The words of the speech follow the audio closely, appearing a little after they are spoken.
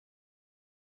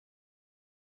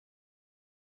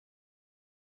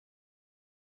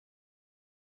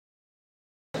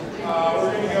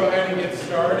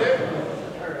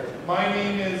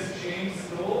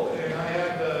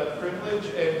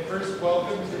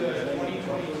the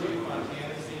 2022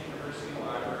 Montana State University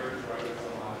Library Trout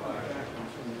Collection.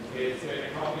 It's been a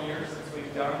couple years since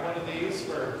we've done one of these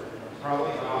for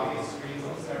probably obvious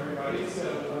reasons to everybody, so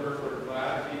we're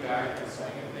glad to be back in the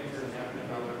swing of things and having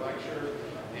another lecture,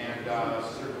 and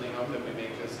certainly hope that we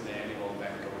make this an annual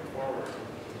event going forward.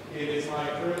 It is my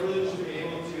privilege to be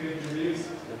able to introduce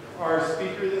our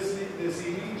speaker this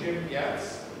evening, Jim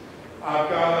Goetz. I've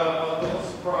got a little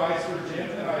surprise for Jim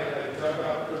that I dug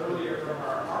up earlier from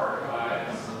our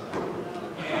archives.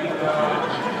 And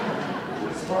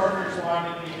his partners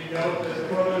wanted me to note that the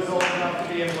photo is old enough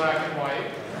to be in black and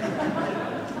white.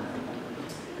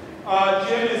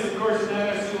 Jim is, of course, an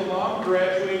MSU alum,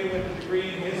 graduating with a degree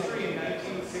in history in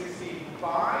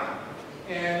 1965,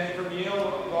 and then from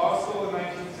Yale Law School in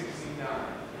 1969.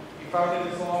 He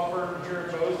founded his law firm here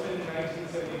in Bozeman in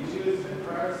 1972, has been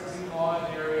practicing law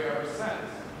in the area ever since.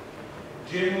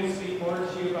 Jim will speak more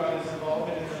to you about his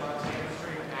involvement in the Montana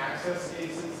Stream access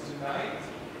cases tonight.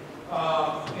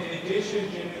 In addition,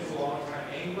 Jim is a longtime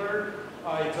angler.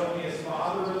 He told me his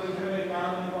father really could have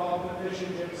gotten involved with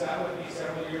fishing. Jim sat with me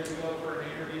several years ago for an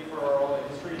interview for our oral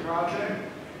history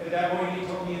project. At that point, he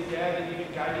told me his dad had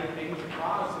even guided Big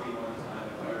Crosby one time,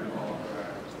 if I recall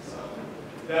correctly. So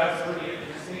that's pretty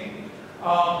interesting.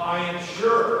 I am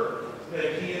sure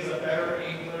that he is a better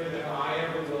angler than I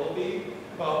ever will be.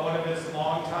 But one of his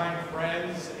longtime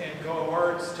friends and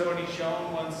cohorts, Tony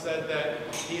Schoen, once said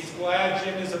that he's glad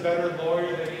Jim is a better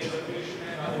lawyer than he is a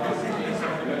fisherman, otherwise he's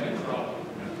only been in trouble.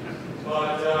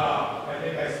 But I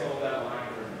think I stole that line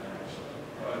from him, actually.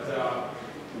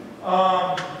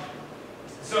 But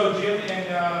so Jim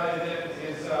and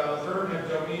his firm have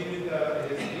donated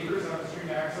his papers on stream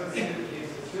access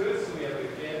cases to us. So we have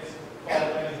advanced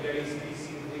Baldwin and Getty's BC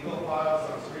legal files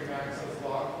on stream access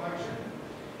law collection.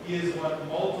 He has won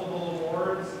multiple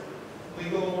awards,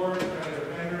 legal awards, been a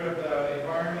defender of the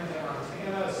environment in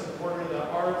Montana, a supporter of the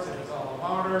arts in his alma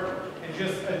mater, and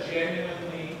just a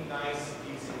genuinely nice,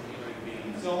 decent human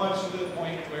being. So much to the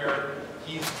point where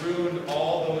he's ruined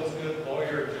all those good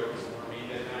lawyer jokes for me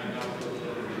that I know he'll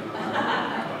really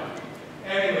be.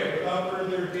 Anyway, without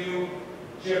further ado,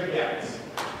 Jim Goetz.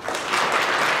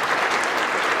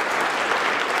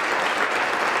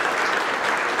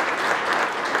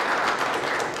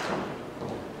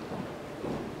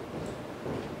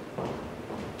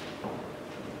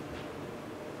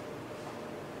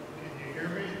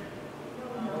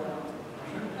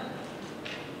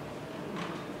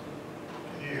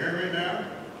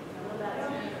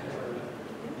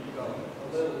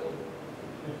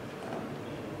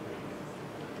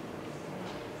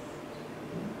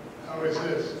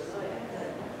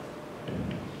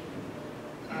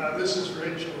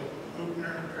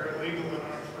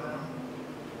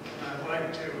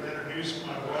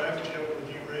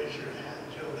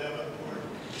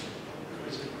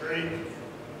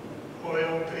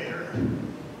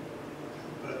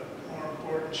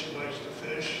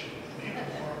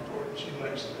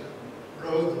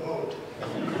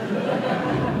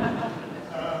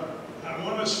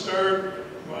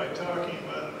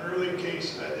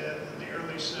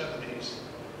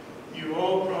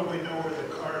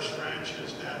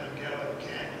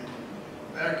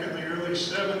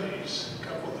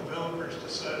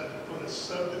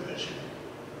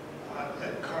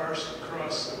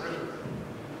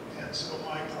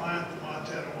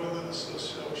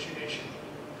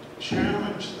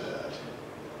 Challenged that,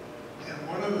 and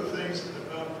one of the things the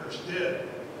developers did,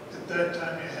 at that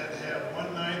time you had to have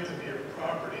 1/9 of your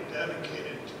property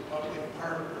dedicated to public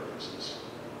park purposes.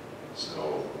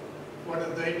 So what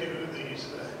did they do, these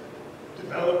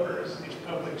developers, these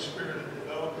public spirited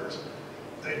developers?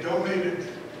 They donated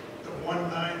the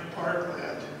 1/9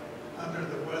 parkland under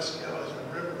the West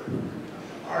Skeleton River,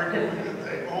 arguing that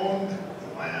they owned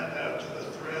the land out to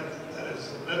the thread that is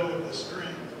the middle of the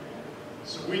stream.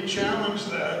 So we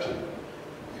challenged that,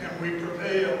 and we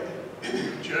prevailed.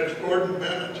 Judge Gordon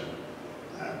Bennett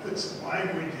put some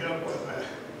language up on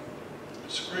the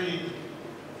screen.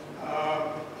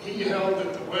 He held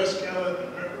that the West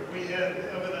Skeleton River, we had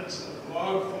evidence of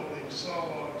log folding saw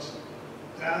logs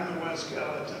down the West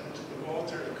Skeleton to the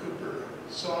Walter Cooper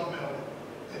sawmill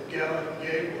at Gallatin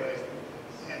Gateway.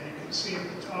 And you can see in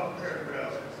the top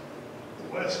paragraph, the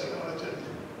West Skeleton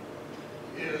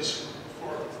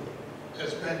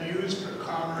has been used for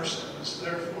commerce and is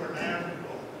therefore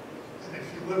navigable. And if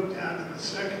you look down in the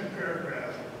second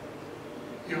paragraph,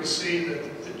 you'll see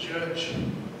that the judge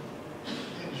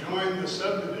enjoined the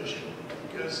subdivision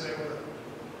because they were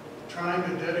trying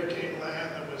to dedicate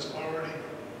land that was already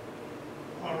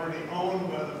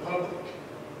owned by the public.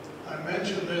 I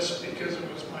mention this because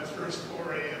it was my first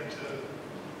foray into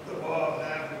the law of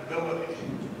navigability. navigability.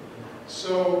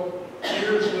 So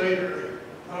years later,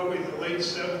 probably the late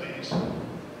 70s,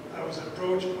 I was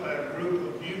approached by a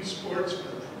group of youth sportsmen.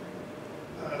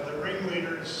 The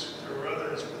ringleaders, there were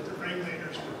others, but the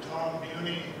ringleaders were Tom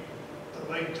Buney,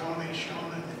 the late Tony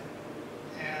Shonen,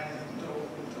 and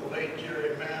the late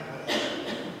Jerry Manley.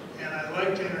 And I'd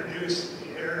like to introduce the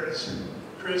heirs.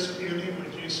 Chris Buney,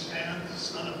 would you stand,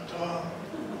 son of Tom?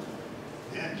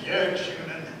 And Jack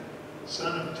Shunen,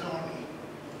 son of Tony.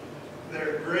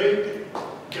 They're great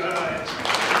guys,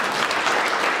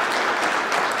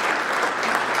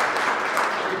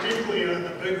 particularly on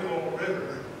the Big Hole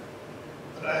River.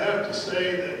 But I have to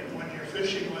say that when you're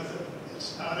fishing with them,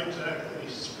 it's not exactly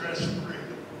stress-free.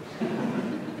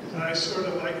 Because I sort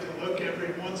of like to look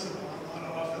every once in a while,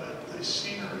 not often, at the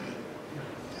scenery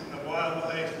and the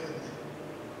wildlife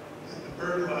and the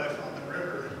bird life on the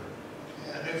river.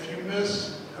 And if you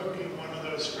miss hooking one of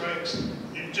those strikes,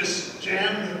 you just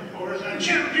jam the oars and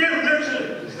Jim,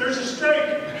 there's a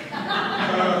strike.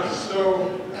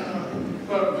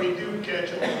 But we do catch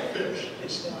a lot of fish.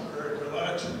 It's not very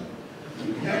relaxing.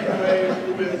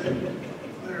 Anyway, with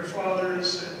their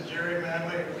fathers and Jerry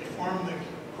Manley, we formed a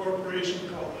corporation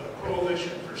called the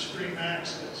Coalition for Stream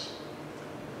Access.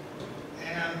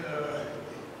 And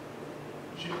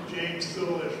James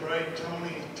Thull is right.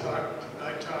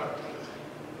 I talked at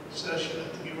a session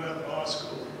at the UM Law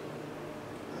School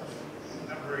a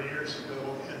number of years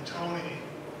ago, and Tony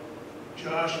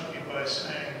joshed me by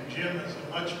saying, Jim is a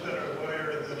much better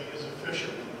lawyer than he is a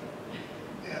fisherman.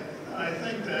 And I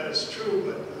think that is true,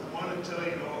 but I want to tell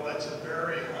you all that's a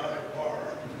very high bar.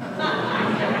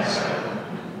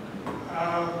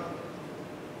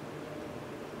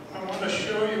 I want to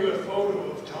show you a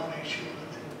photo of Tony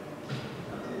Schumann,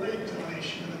 the late Tony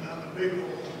Schumann on the Big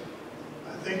Hole.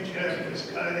 I think Jack was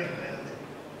guiding then,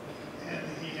 and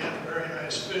he had very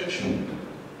nice fish.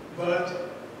 But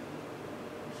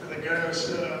for the guy who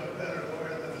said I'm a better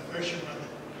lawyer than a fisherman,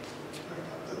 bring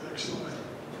up the next slide.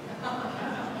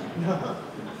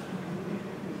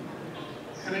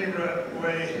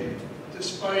 Anyway,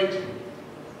 despite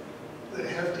the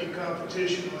hefty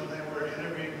competition when they were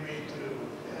interviewing me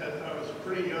I was a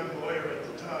pretty young lawyer at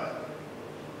the time.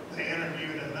 They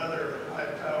interviewed another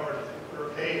high-powered, or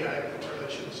a high-powered, I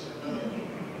should say, another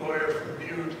lawyer from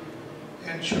Butte,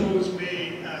 and chose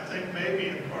me, and I think maybe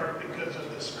in part because of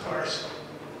this Karst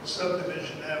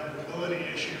subdivision navigability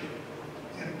issue,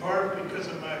 in part because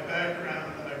of my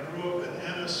background. I grew up in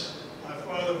Ennis. My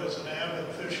father was an avid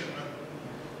fisherman,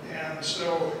 and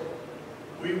so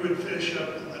we would fish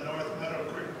up in the North Meadow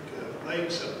Creek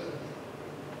lakes up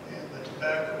in the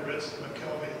Tobacco Ridge, the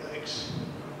McKelvey Lakes,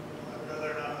 my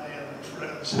brother and I and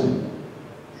friends,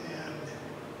 and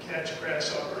catch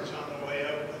grasshoppers on the way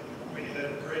up. And we had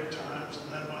great times. And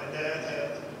then my dad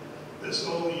had this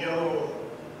old yellow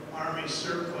Army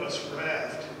surplus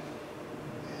raft.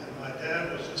 And my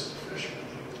dad was just a fisherman.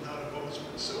 He was not a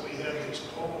bozeman. So we had these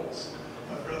poles.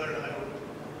 My brother and I would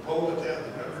pole it down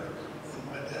the river, and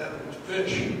my dad would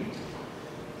fish.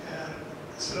 And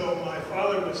so my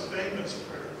father was famous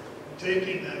for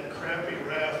taking that crappy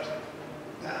raft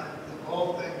down, of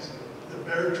all things, the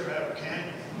Bear Trap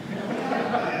Canyon.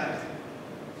 And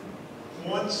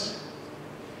once,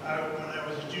 when I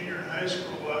was a junior in high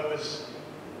school, I was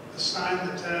assigned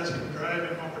the task of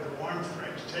driving over to Warm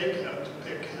Springs Takeout to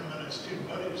pick him and his two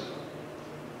buddies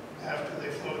up after they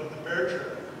floated the Bear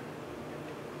Trap.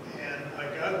 And I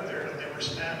got there, and they were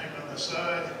standing on the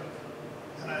side,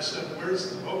 and I said, "Where's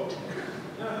the boat?"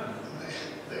 And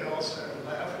they all started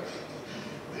laughing.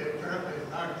 They apparently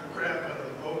knocked the crap out of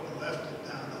the boat and left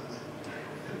it down on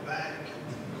the bank.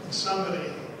 And somebody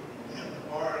in the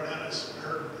bar in Ennis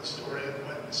heard the story and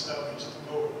went and salvaged the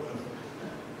boat.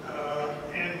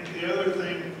 And the other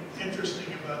thing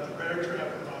interesting about the Bear Trap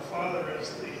and my father is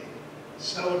the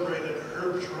celebrated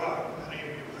Herb's Rock. Many of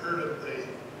you have heard of the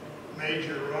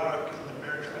major rock in the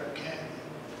Bear Trap Canyon.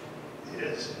 It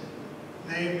is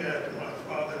named after my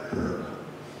father, Herb.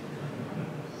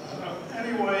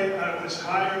 Anyway, I was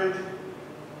hired,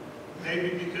 maybe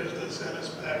because of the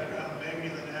Zenith background, maybe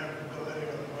the navigability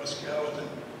of the Muscalatin,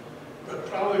 but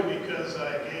probably because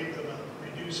I gave them a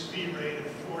reduced fee rate of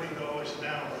 $40 an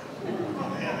hour.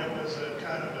 And it was a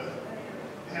kind of a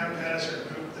haphazard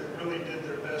group that really did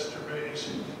their best to raise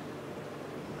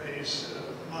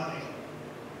money.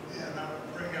 And I'll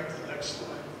bring up the next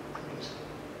slide, please.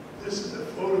 This is a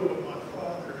photo of my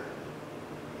father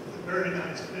with a very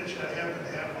nice fish. I happen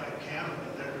to have my camera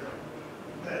there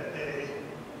that day.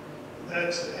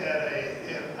 That's at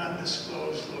an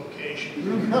undisclosed location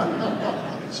in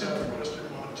southwestern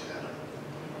Montana.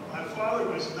 My father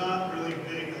was not really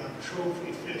big on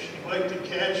trophy fishing. He liked to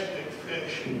catch big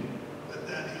fish, but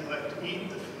then he liked to eat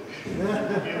the fish and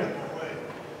give them away.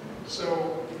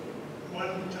 So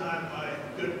one time my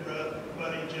good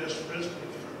buddy Jess Frisbee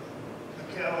from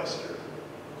McAllister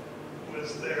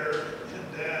was there,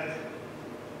 and Dad,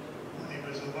 when he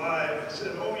was alive,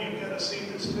 said, "Oh, you got to see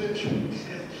this fish." And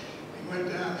he went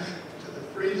down to the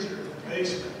freezer in the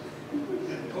basement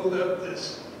and pulled up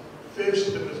this fish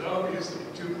that was obviously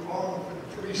too long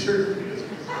for the freezer because it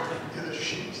was in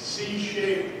a C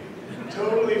shape,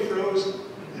 totally frozen.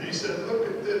 And he said, "Look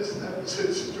at this." And that was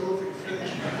his trophy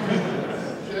fish.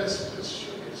 Jess just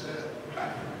shook his head.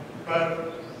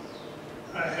 But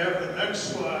I have the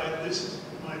next slide. This is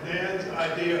my dad's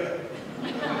idea of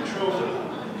a trophy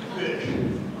fish.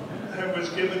 That was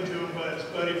given to him by his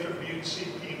buddy from Butte,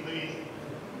 C.P. Lee.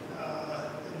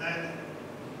 And that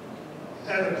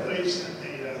had a place in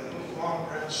the Long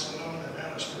Branch Saloon in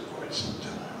Madison for quite some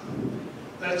time.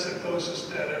 That's the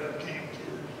closest Dad ever came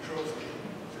to trophy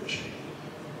fishing.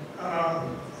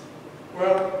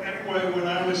 Well, anyway, when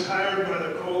I was hired by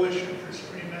the Coalition for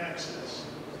Stream Access,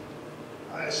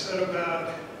 I set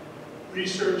about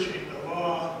researching the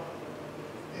law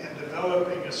and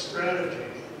developing a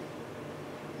strategy.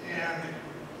 And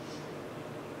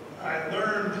I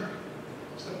learned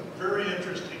some very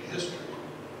interesting history.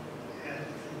 And if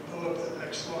you pull up the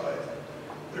next slide,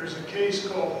 there's a case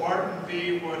called Martin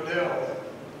v. Waddell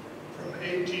from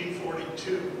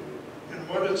 1842. And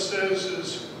what it says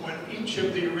is when each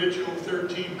of the original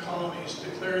 13 colonies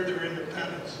declared their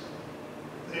independence,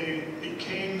 they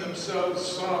became themselves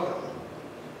sovereign,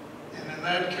 and in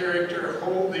that character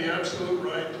hold the absolute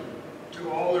right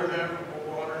to all their navigable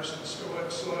waters and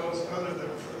soils under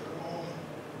them for their own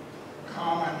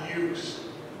common use.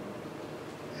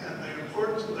 And the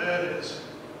importance of that is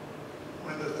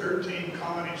when the 13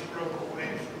 colonies broke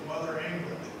away from Mother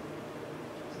England,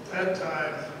 at that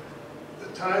time, the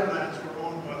tidelands were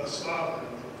owned by the sovereign,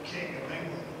 the King of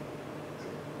England.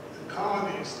 The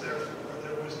colonies, therefore,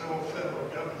 there was no federal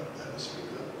government then to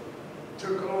speak of,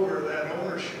 took over that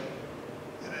ownership.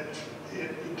 And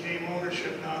it became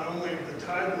ownership not only of the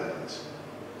tidelands,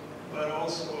 but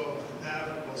also of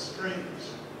navigable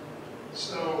streams.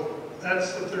 So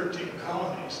that's the 13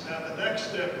 colonies. Now the next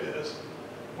step is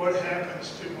what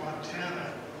happens to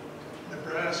Montana,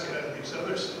 Nebraska, and these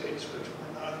other states, which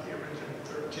were not the original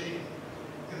 13.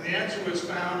 And the answer was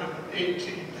found in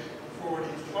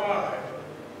 1845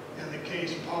 in the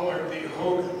case Pollard v.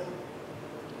 Hogan.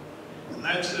 And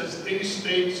that says these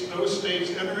states, those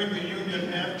states entering the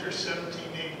Union after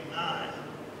 1789,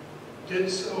 did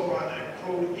so on a,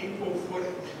 quote, equal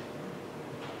footing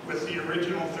with the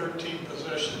original 13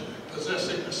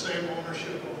 possessing the same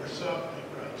ownership over sovereignty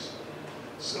rights.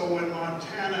 So when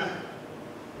Montana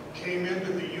came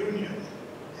into the Union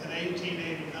in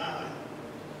 1889,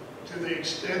 to the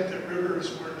extent that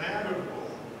rivers were navigable,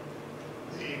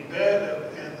 the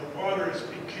bed and the waters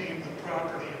became the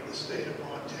property of the state of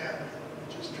Montana,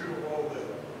 which is true of all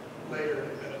the later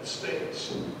admitted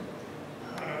states.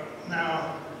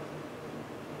 Now,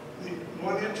 the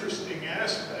one interesting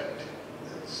aspect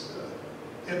that's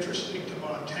interesting to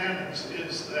Montanans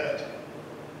is that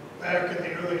back in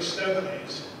the early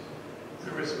 70s,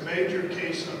 there was a major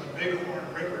case on the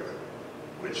Bighorn River,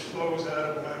 which flows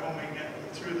out of Wyoming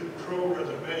through the Crow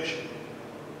Reservation.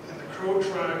 And the Crow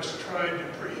tribes tried to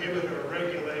prohibit or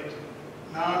regulate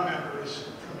non-members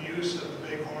from use of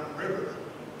the Bighorn River.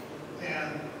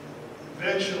 And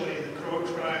eventually the Crow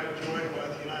tribe, joined by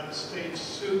the United States,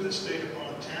 sued the state of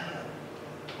Montana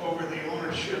over the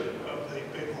ownership of the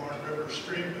Bighorn River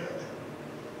streambed.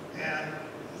 And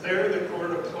there the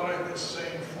court applied the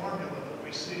same formula that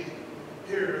we see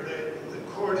here. The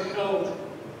court held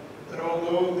that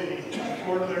although the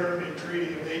Fort Laramie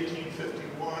Treaty of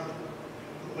 1851,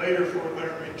 the later Fort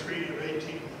Laramie Treaty of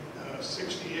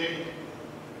 1868,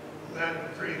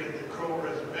 that created the Crow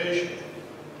Reservation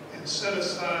and set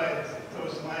aside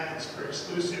those lands for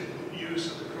exclusive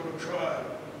use of the Crow tribe.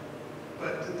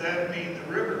 But did that mean the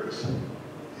rivers?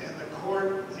 And the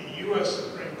court, the U.S.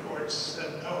 Supreme Court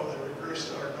said no, they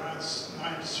reversed our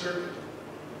Ninth Circuit.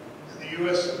 And the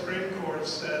U.S. Supreme Court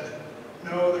said,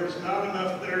 no, there's not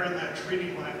enough there in that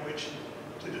treaty language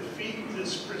to defeat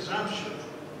this presumption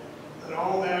that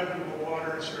all navigable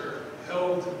waters are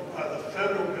held by the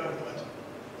federal government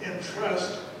in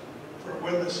trust for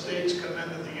when the states come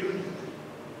into the Union.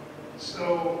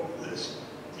 So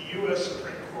the U.S.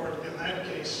 Supreme Court in that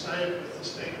case sided with the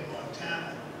state of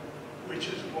Montana, which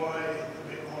is why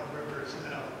the Bighorn River is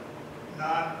now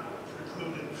not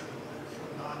precluded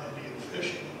from non-Indian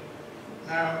fishing.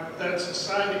 Now, that's a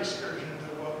side excursion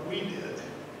to what we did.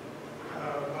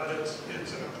 but it's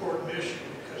an important issue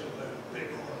because of the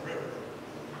Bighorn River.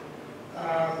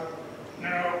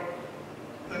 Now,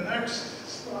 the next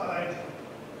slide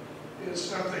is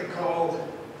something called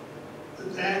the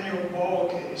Daniel Ball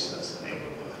case. That's the name of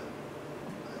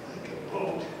a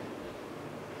boat.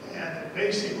 And it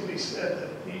basically said that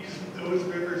those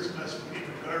rivers must be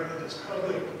regarded as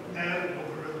public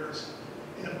navigable rivers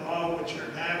in law, which are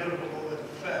navigable in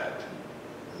fact.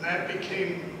 And that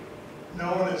became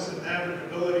known as the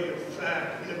navigability in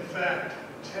fact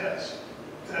test.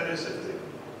 That is,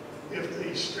 if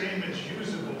the stream is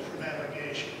usable for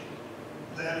navigation,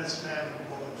 then it's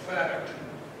navigable in fact.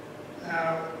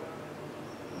 Now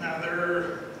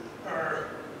there are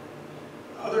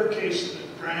other cases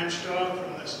that branched off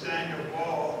from this Daniel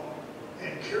Ball,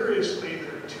 and curiously,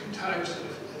 there are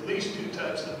at least two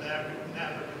types of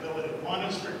navigability. One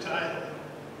is for title,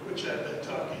 which I've been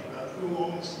talking about, who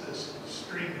owns this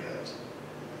stream beds.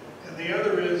 And the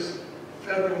other is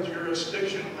federal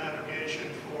jurisdictional navigation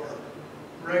for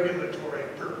regulatory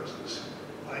purposes,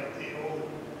 like the old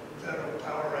Federal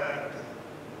Power Act and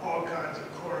all kinds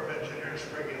of Corps of Engineers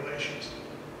regulations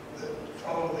that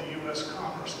follow the U.S.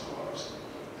 Commerce Clause.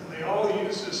 And they all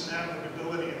use this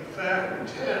navigability in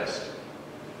fact test,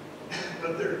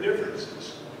 but there are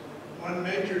differences. One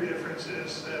major difference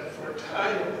is that for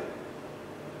title,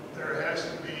 there has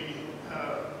to be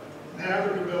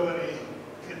navigability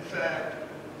in fact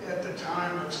at the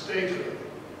time of statehood,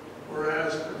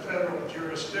 whereas for federal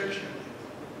jurisdiction,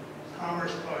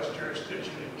 Commerce Clause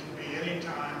jurisdiction, it can be any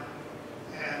time,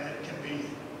 and it can be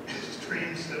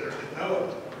streams that are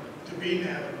developed to be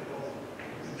navigable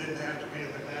and didn't have to be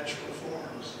in the natural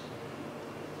forms.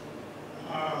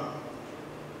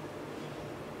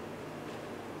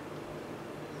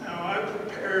 Now, I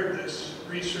prepared this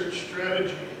research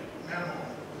strategy memo,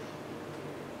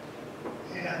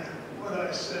 and what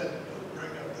I said,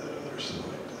 bring up that other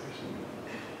slide, please.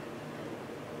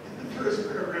 In the first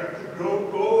paragraph, the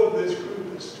goal of this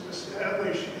group is to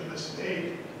establish in the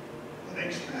state an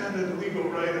expanded legal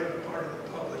right on the part of the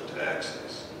public to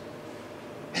access.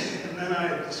 And then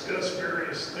I discussed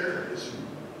various theories.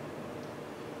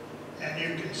 And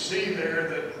you can see there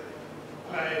that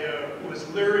I was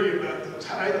leery about the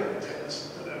title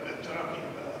test that I've been talking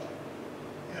about.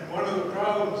 And one of the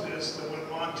problems is that when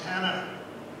Montana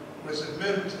was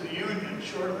admitted to the Union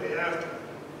shortly after,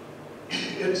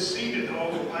 it ceded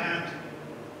all the land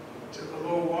to the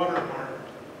low water mark,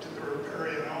 to the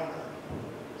riparian owner.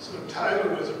 So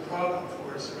title was a problem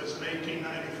for us. There was an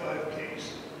 1895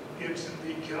 case, Gibson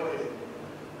v. Kelly,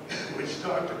 which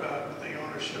talked about the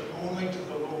ownership only to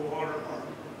the low water mark.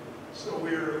 So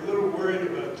we were a little worried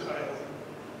about title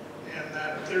and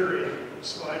that theory.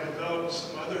 So I developed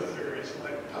some other theories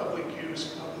like public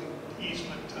use, public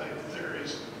easement type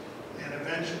theories, and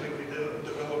eventually we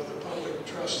developed the public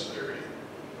trust theory.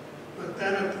 But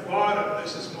then at the bottom,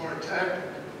 this is more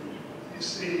tactical. You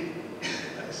see,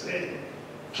 I say,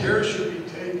 care should be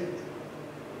taken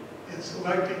in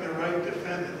selecting the right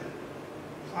defendant.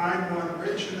 Find one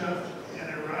rich enough and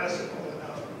irascible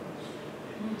enough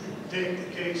to take the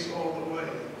case all the way.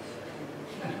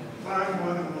 Find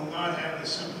one who will not have the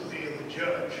sympathy of the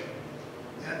judge.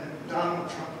 And Donald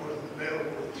Trump wasn't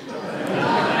available at the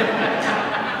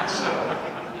time. So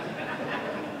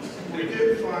we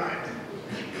did find,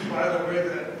 by the way,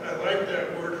 that I like that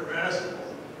word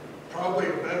irascible. Probably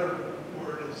a better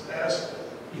word is asshole.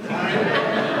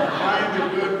 Find a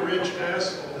good, rich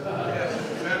asshole as a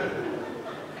defendant.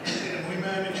 And we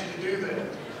managed to do that.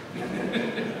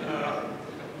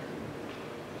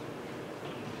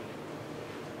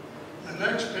 The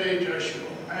next page I show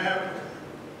a map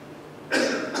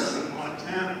of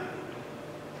Montana.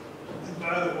 And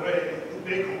by the way, the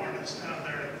Bighorn is down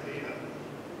there at the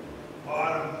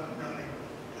bottom, running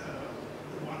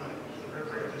the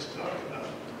river I just talked about.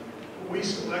 We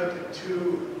selected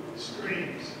two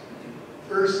streams.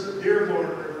 First, the Dearborn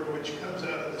River, which comes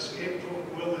out of the Scapegoat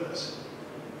Wilderness,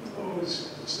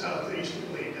 flows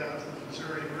southeasterly down to the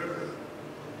Missouri River.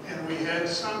 And we had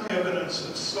some evidence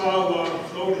of saw log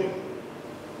floating,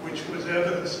 which was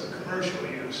evidence of commercial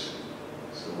use.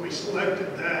 So we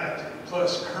selected that,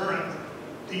 plus Curran,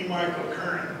 D. Michael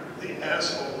Curran, the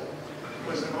asshole,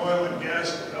 was an oil and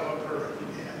gas developer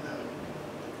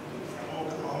from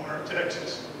Oklahoma or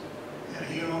Texas. And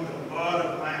he owned a lot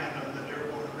of land on the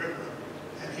Dearborn River,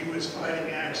 and he was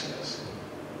fighting access.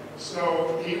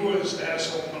 So he was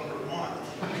asshole number one.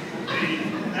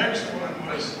 The next one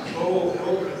was Lowell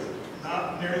Hildreth,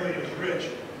 not nearly as rich,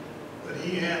 but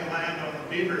he had land on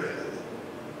the Beaverhead,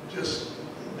 just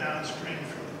downstream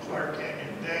from the Clark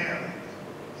Canyon Dam,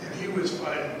 and he was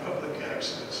fighting public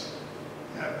access.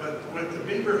 Yeah, but with the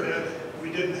Beaverhead, we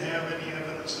didn't have any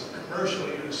evidence of commercial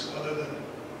use other than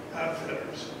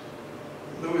outfitters.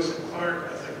 Lewis and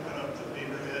Clark, I think, went up to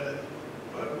Beaverhead,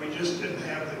 but we just didn't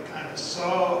have the kind of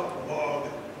saw log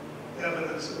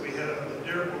evidence that we had on the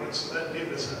Dearborn, so that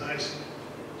gave us a nice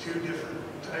two different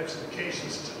types of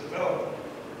cases to develop.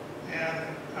 And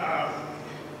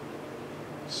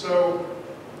so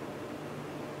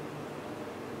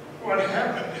what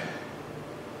happened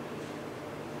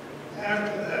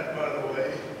after that, by the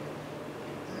way,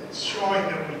 it's showing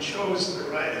that we chose the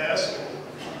right asshole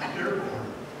on the Dearborn,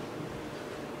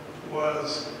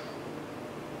 was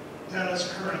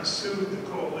Dennis Curran sued the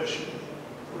coalition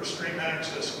for stream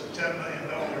access for $10 million in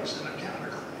a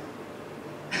counterclaim.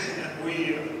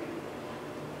 And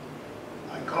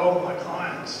I called my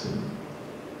clients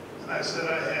and I said,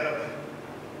 I have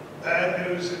bad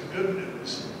news and good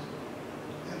news.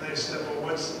 And they said, well,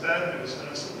 what's the bad news? And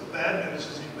I said, the bad news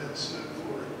is you've been sued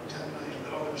for $10 million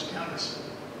countersuit.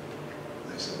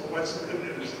 They said, well, what's the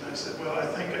good news? And I said, well, I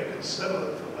think I can settle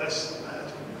it for less than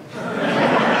that.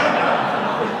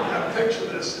 Now picture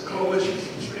this, the coalition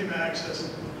for stream access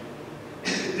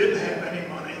didn't have any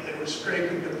money. They were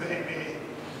scraping to pay me.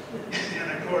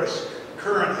 And of course,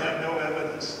 Curran had no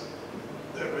evidence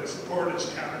that would support his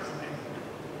counterclaim.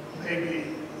 Maybe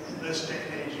in this day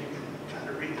and age you can kind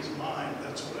of read his mind.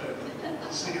 That's what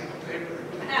I see in the paper.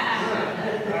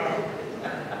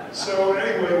 So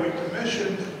anyway, we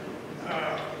commissioned a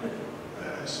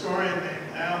historian named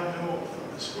Al Newell from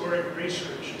Historic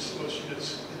Research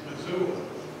Associates in Missoula.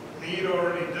 And he'd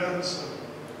already done some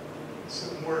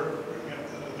work. Bring up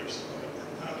that other slide,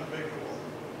 not a big one.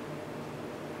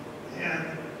 And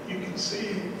you can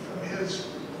see from his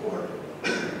report,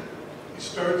 he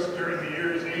starts during the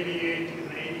years 88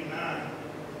 and 89.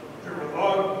 There were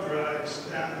log drives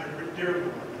down there at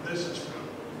Dearborn. And this is from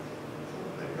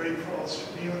the Great Falls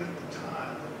Tribune at the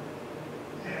time.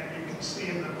 And you can see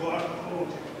in the blog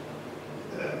quote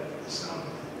that some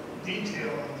detail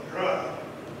on the drive.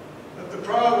 But the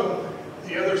problem,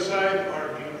 the other side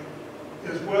argued,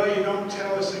 is, well, you don't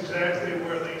tell us exactly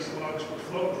where these logs were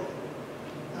floated.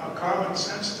 Now, common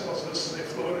sense tells us they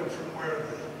floated from where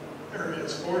the area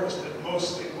is forested,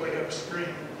 mostly way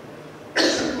upstream.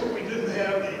 But we didn't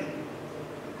have the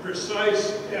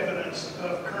precise evidence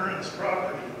of Curran's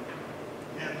property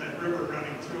and the river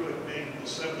running through it being the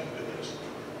subject of this.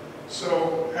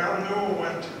 So Al Newell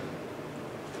went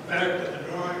back to the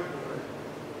drawing board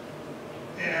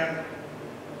and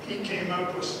he came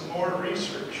up with some more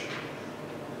research.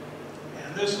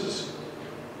 And this is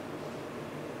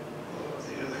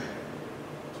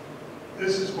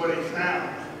what he found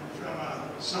from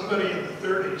somebody in the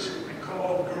 30s who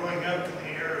recalled growing up in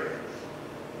the area.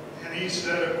 And he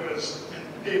said it was in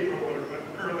April or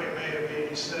early May of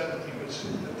 '87, he was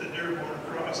at the Dearborn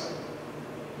crossing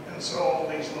and saw all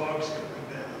these logs coming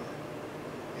down.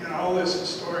 And all this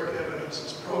historic evidence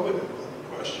is probative of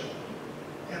the question.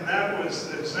 And that was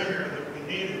the zinger that we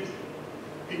needed,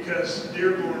 because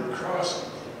Dearborn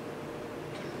crossing,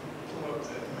 pull up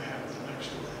that map, the next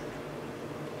one.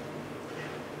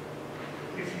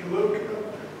 If you look up,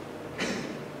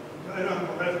 right on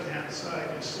the left-hand side,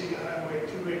 you see Highway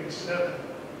 287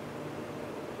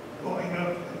 going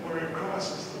up where it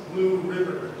crosses the Blue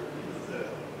River with the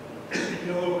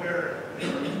yellow arrow.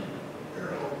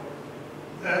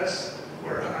 That's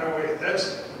where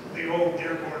that's the old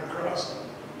Dearborn crossing.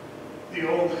 The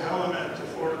old Helena to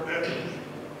Fort Benton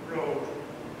Road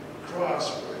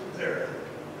cross right there.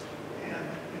 And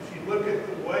if you look at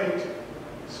the white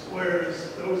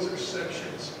squares, those are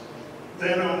sections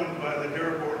then owned by the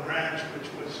Dearborn Ranch, which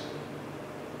was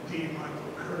D.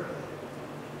 Michael Curran.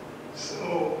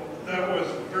 So that was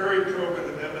very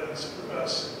probative evidence for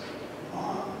us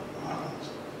on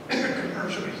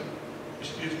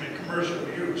commercial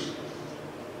use.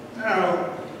 Now,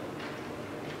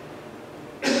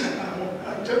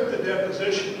 I took the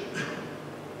deposition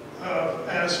of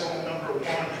asshole number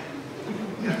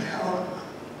 1 in Helena,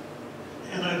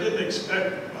 and I didn't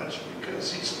expect much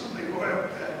because he's from the oil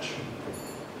patch,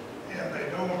 and they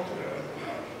don't,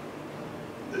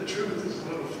 the truth is a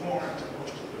little foreign to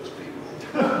most of those people.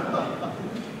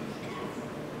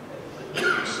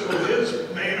 So his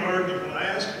main argument, I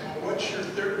asked him, well, what's your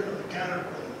theory of the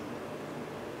counterclaim?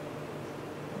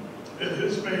 And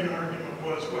his main argument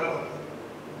was, well,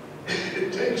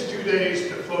 it takes 2 days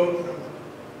to float from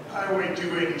Highway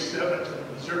 287 to the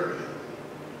Missouri.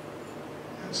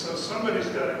 And so somebody's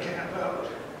got to camp out.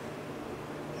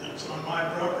 And it's on my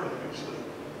property usually.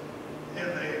 And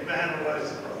they vandalize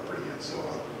the property and so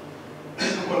on.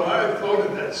 Well, I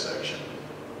floated that section,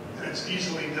 and it's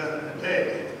easily done in a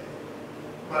day.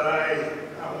 But I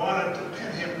I wanted to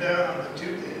pin him down on the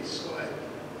 2 days, so I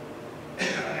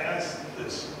asked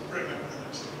this Brigham,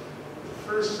 the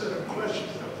first set of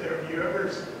questions up there, have you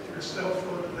ever yourself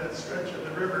floated that stretch of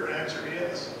the river? And answer,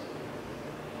 yes.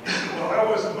 Well, I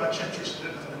wasn't much interested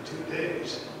in the 2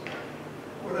 days.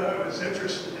 What I was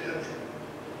interested in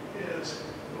is,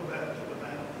 go back to the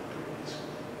map, please.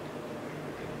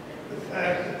 The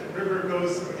fact that the river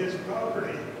goes through his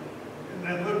property, and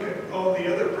then look at all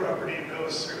the other property it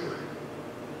goes through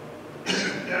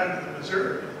down to the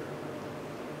Missouri.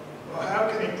 Well, how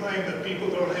can he claim that people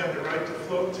don't have the right to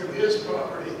float through his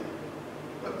property,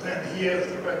 but then he has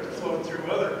the right to float through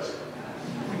others?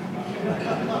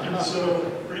 And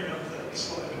so, bring up that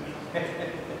slide.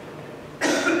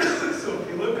 So if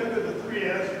you look under the 3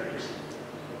 asterisks,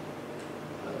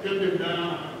 I've pinned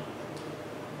down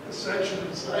the section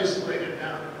that's isolated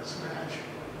down in this match.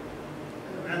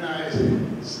 And then I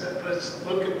said, let's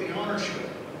look at the ownership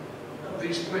of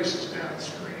these places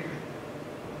downstream.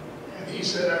 And he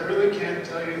said, I really can't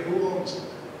tell you who owns them.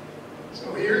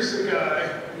 So here's the guy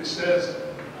who says,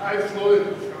 I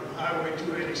floated from Highway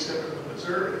 287 to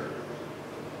Missouri,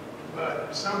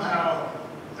 but somehow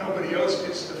nobody else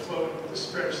gets to float the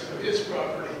stretch through his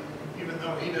property, even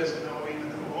though he doesn't know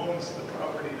even who owns the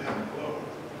property down below.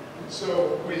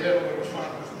 So we had a little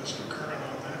fun with Mr. Kern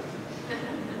on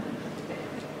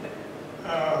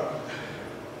that.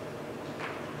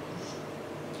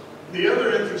 The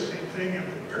other interesting thing in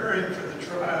preparing for the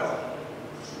trial,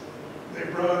 they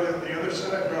brought in, the other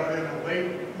side brought in a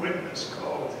late witness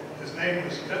called, his name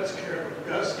was Gus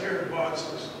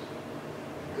Karabatsis.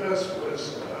 Gus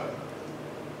was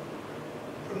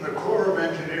from the Corps of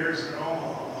Engineers in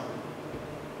Omaha,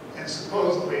 and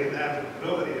supposedly a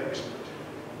navigability expert.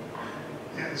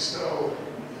 And so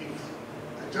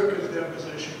I took his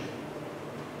deposition.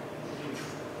 He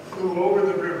flew over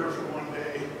the river for one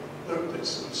day, looked at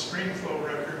some stream flow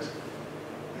records,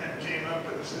 and came up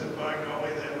and said, by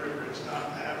golly, that river is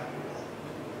not navigable.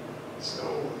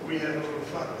 So we had a little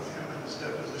fun with him in his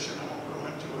deposition. I won't go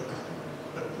into it.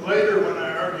 But later, when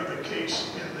I argued the case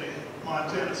in the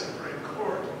Montana Supreme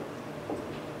Court,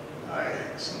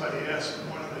 somebody asked,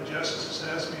 one of the justices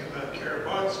asked me about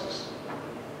Karabatsis.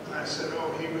 And I said,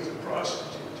 oh, he was a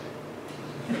prostitute.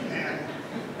 And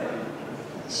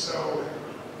so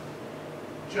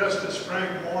Justice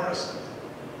Frank Morrison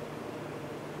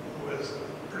was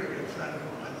a pretty good friend of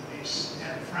mine.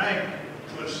 And Frank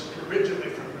was originally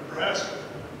from Nebraska.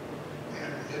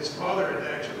 And his father had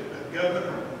actually been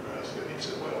governor of Nebraska. And he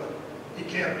said, well, he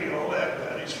can't be all that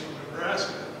bad. He's from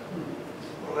Nebraska.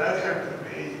 Well, that happened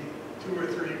to be 2 or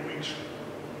 3 weeks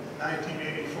in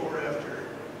 1984 after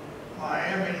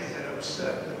Miami had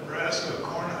upset the Nebraska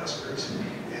Cornhuskers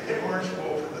in the Orange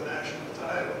Bowl for the national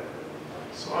title.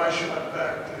 So I shot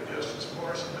back to Justice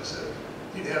Morrison. I said,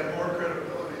 he'd have more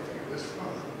credibility if he was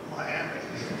from Miami.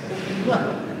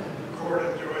 The court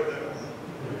enjoyed that one.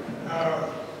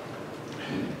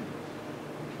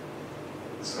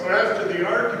 So after the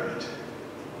argument,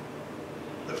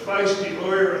 the feisty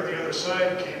lawyer on the other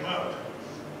side came up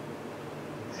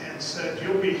and said,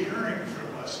 you'll be hearing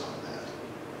from us on that,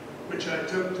 which I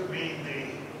took to mean the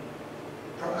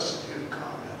prosecuted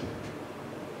comment.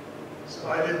 So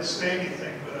I didn't say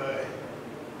anything, but I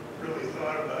really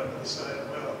thought about it and decided,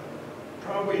 well,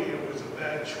 probably it was a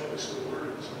bad choice of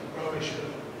words. I probably should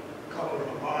have called her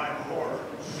a lying whore.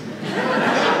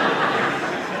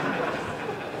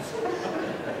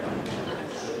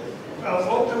 Well,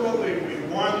 ultimately, we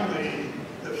won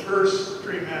the first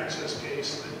stream access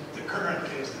case, the current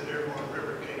case, the Dearborn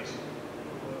River case.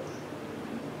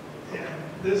 And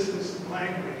this is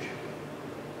language.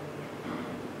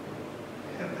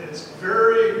 And it's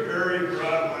very, very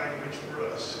broad language for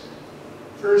us.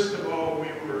 First of all, we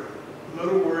were a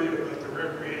little worried about the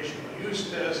recreational use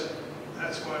test.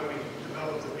 That's why we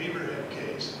developed the Beaverhead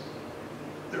case.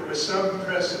 There was some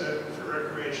precedent for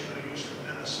recreational use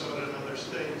from Minnesota and other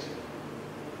states.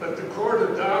 But the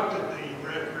court adopted the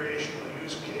recreational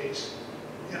use case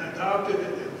and adopted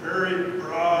it in very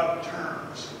broad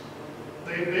terms.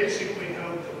 They basically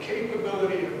held the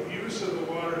capability of use of the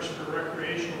waters for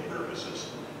recreational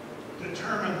purposes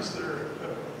determines their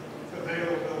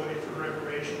availability for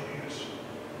recreational use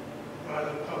by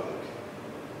the public.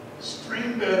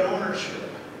 Stream bed ownership,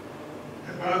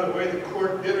 and by the way, the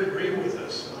court did agree with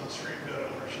us on stream bed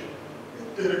ownership.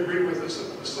 It did agree with us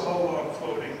at the saw log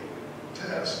floating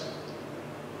test.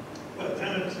 But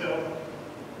then until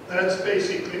that's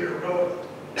basically irrelevant.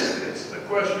 It's the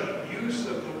question of use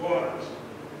of the waters.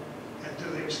 And to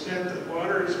the extent that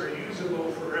waters are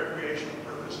usable for recreational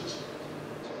purposes,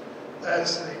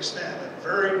 that's the extent. A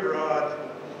very broad,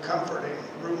 comforting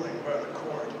ruling by the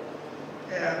court.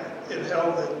 and it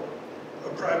held that a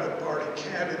private party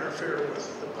can't interfere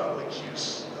with the public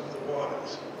use of the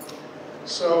waters.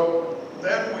 So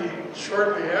then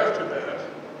shortly after that,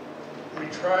 we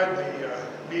tried the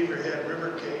Beaverhead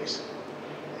River case,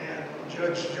 and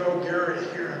Judge Joe Gary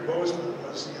here in Bozeman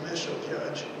was the initial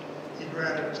judge. He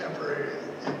granted temporary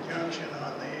injunction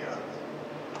on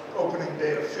the opening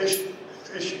day of fishing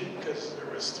because there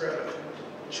was threat of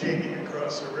chaining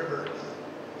across the river.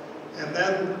 And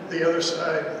then the other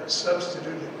side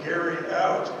substituted Gary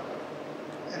out,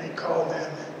 and he called in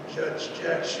Judge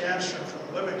Jack Shanstrom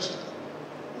from Livingston.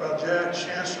 Well, Jack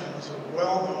Shanstrom was a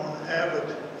well-known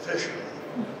avid fisherman,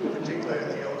 particularly in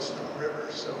the Yellowstone River.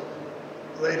 So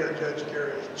later, Judge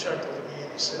Gary chuckled at me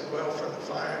and he said, well, from the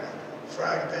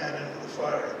frying pan into the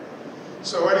fire.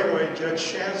 So anyway, Judge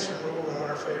Shanstrom ruled in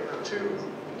our favor too.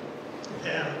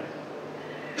 And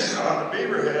on the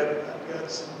Beaverhead, I've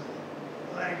got some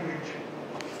language.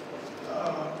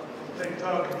 They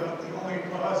talk about the only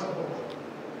possible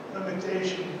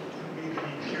limitation can be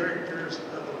the characters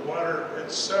of the water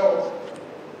itself.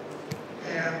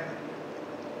 And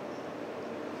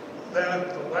then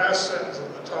the last sentence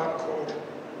in the top quote,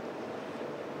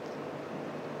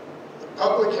 the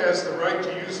public has the right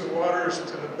to use the waters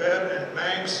to the bed and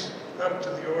banks up to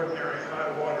the ordinary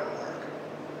high water mark.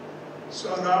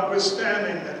 So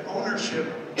notwithstanding that ownership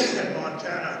in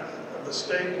Montana of the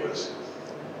state was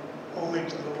only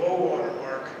to the low water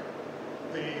mark,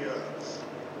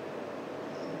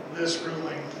 this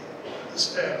ruling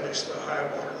established the high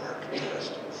water mark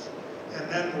test. And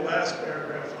then the last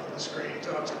paragraph on the screen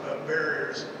talks about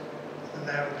barriers in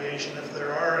navigation. If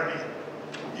there are any,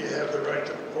 you have the right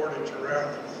to the portage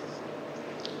around them.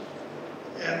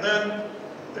 And then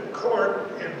the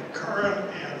court in Curran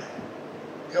and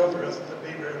Hildreth, the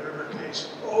Beaverhead River case,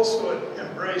 also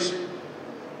embraced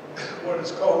what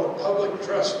is called the public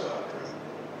trust doctrine,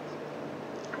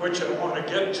 which I want to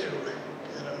get to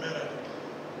in a minute.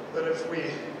 But if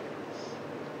we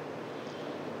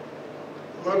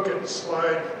look at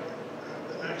slide,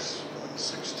 the next one,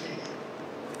 16.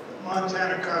 The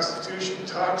Montana Constitution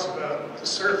talks about the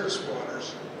surface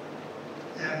waters,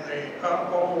 and the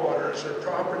all waters are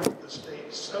property of the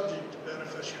state subject to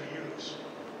beneficial use.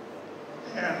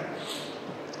 And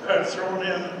I've thrown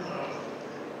in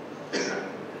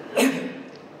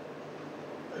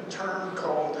a term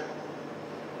called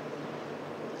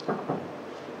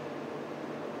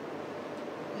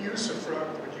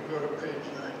usufruct. Would you go to page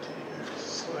 19,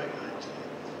 slide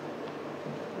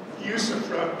 19?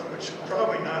 Usufruct, which is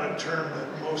probably not a term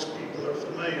that most people are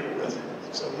familiar with.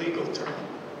 It's a legal term.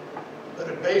 But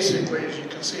it basically, as you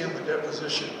can see in the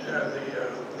deposition,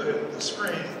 the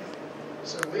screen,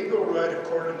 it's a legal right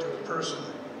accorded to a person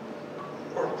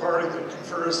or party that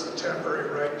confers the temporary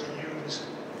right to use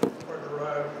or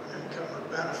derive income or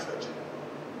benefit.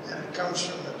 And it comes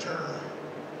from the term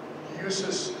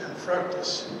usus and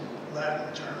fructus,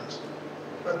 Latin terms.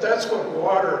 But that's what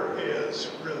water is,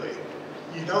 really.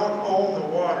 You don't own the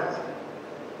water.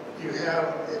 If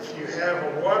you have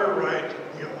a water right,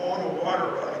 you own a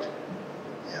water right.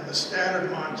 And the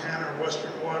standard Montana or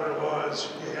Western water laws,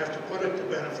 you have to put it to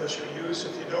beneficial use.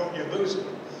 If you don't, you lose it.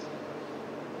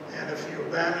 And if you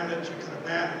abandon it, you can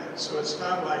abandon it. So it's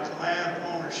not like land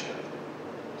ownership.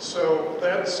 So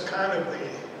that's kind of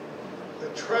the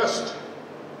trust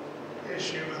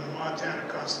issue in the Montana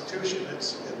Constitution.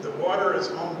 The water is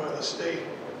owned by the state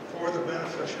for the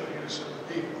beneficial use of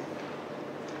the people.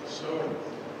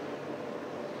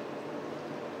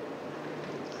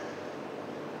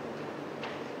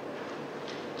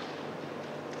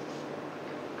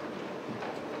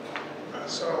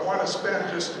 So I want to spend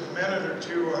just a minute or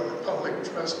two on the public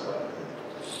trust doctrine.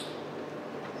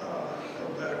 Go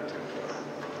back to the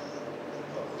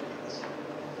public trust.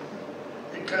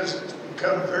 Because it's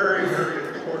become very,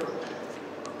 very important.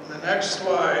 The next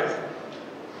slide,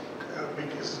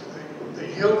 because the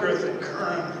Hildreth and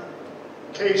Curran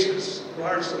cases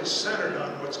largely centered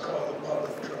on what's called the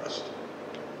public trust.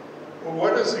 Well,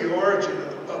 what is the origin of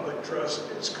the public trust?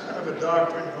 It's kind of a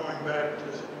doctrine going back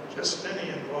to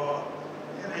Justinian law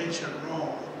in ancient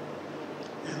Rome,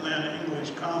 and then English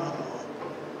common law.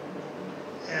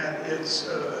 And its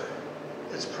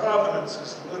provenance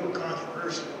is a little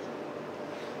controversial.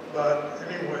 But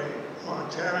anyway,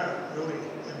 Montana really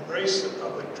embraced the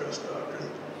public trust doctrine.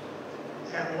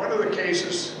 And one of the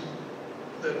cases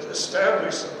that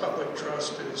established the public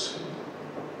trust is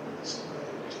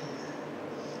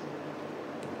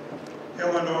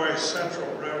Illinois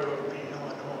Central Railroad v.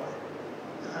 Illinois.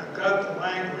 And I've got the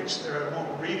language there, I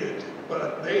won't read it,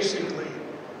 but basically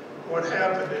what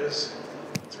happened is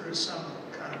through some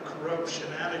kind of corrupt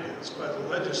shenanigans by the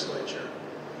legislature,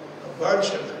 a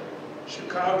bunch of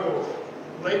Chicago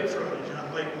lake frontage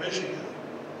on Lake Michigan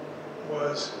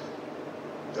was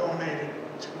donated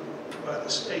by the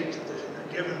state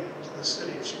or given to the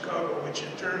city of Chicago, which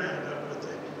in turn ended up with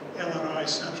the Illinois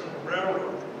Central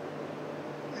Railroad.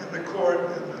 And the court,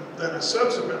 and then a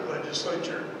subsequent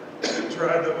legislature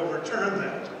tried to overturn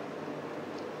that.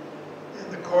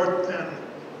 And the court then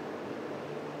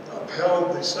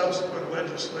upheld the subsequent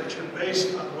legislature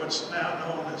based on what's now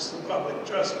known as the public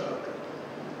trust doctrine,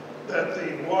 that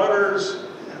the waters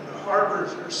and the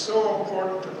harbors are so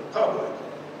important to the public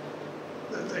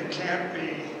that they can't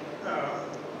be,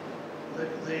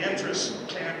 the interests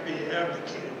can't be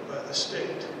abdicated by the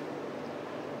state.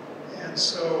 And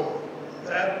so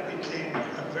that became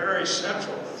a very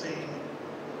central theme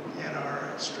in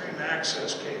our stream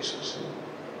access cases.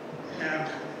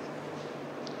 And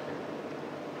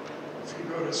if you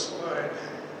go to slide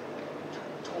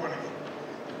 20,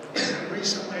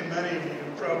 recently many of you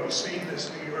have probably seen this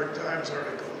New York Times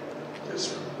article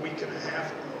just from a week and a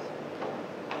half ago.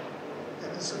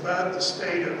 And it's about the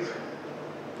state of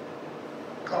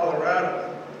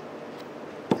Colorado.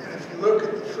 And if you look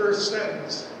at the first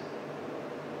sentence,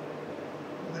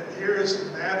 that here is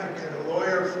an advocate, a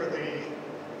lawyer for the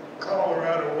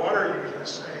Colorado water users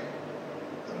saying,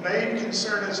 the main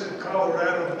concern is that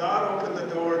Colorado not open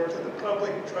the door to the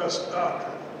public trust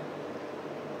doctrine.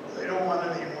 They don't want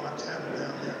any Montana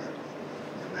down there.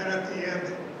 And then at the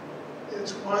end,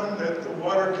 it's one that the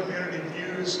water community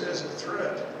views as a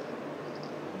threat.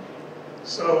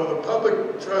 So the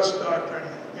public trust doctrine,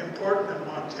 important in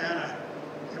Montana,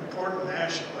 important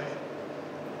nationally,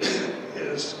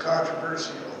 is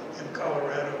controversial in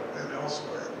Colorado and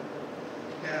elsewhere.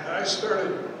 And I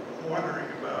started wondering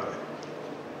about it.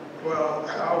 Well,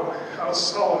 how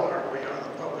solid are we on the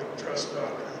public trust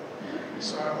doctrine?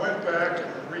 So I went back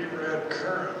and reread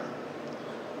Curran.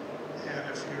 And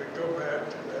if you would go back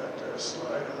to that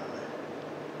slide on number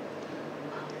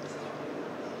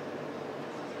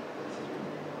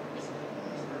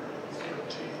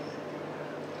 13.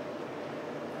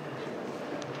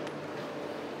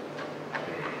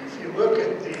 If you look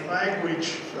at the language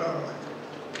from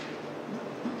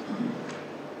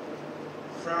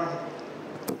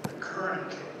the current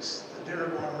case, the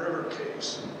Dearborn River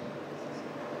case,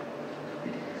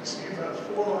 you can see about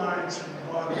 4 lines from the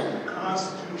bottom, the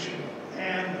Constitution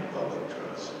and the public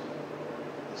trust.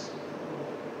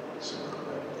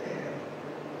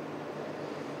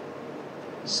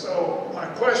 So my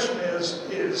question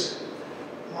is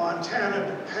Montana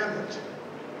dependent?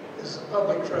 Is the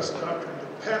public trust doctrine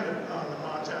dependent on the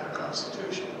Montana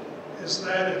Constitution? Is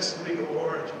that its legal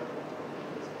origin?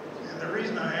 And the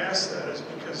reason I ask that is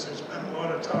because there's been a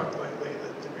lot of talk lately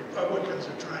that the Republicans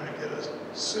are trying to get a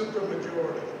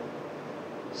supermajority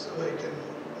so they can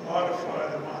modify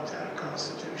the Montana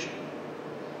Constitution.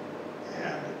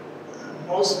 And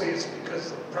mostly it's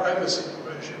because of the privacy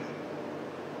provision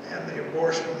and the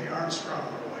abortion of the Armstrong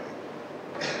ruling.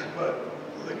 But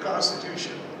the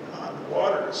Constitution on the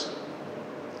waters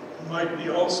might be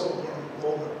also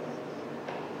vulnerable.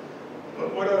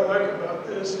 But what I like about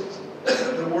this is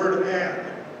the word "and,"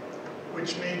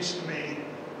 which means to me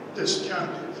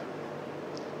disjunctive.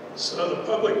 So the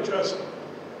public trust,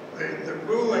 the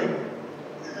ruling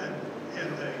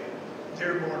in the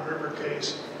Dearborn River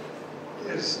case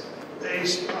is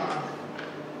based on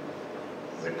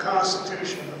the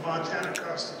Constitution, the Montana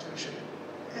Constitution,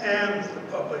 and the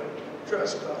public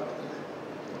trust doctrine.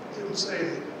 It would say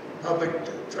the public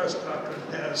trust doctrine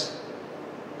as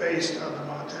based on the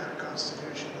Montana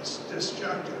Constitution. It's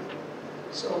disjunctive.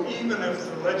 So even if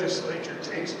the legislature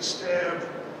takes a stab,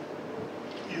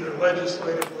 either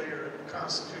legislatively or a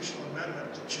constitutional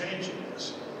amendment to changing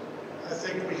this, I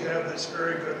think we have this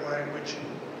very good language,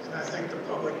 and I think the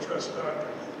public trust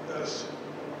doctrine is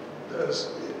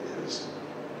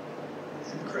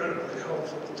incredibly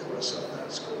helpful to us on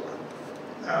that score.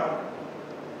 Now,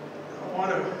 I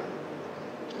want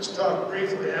to just talk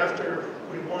briefly after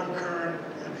we won Kern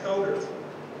and Hildreth.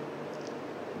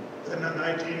 Then the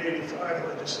 1985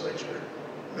 legislature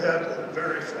met in a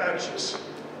very factious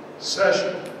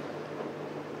session,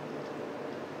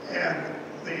 and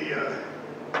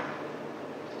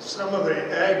some of the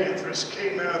ag interests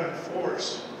came out in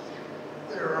force.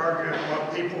 They were arguing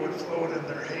about people would float in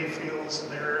their hay fields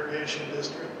and their irrigation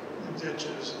district,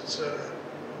 ditches, etc.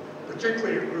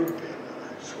 Particularly a group in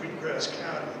Sweetgrass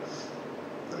County.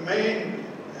 The main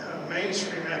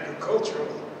mainstream agricultural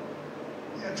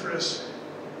interests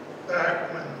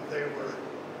back when they were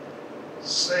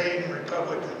sane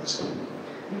Republicans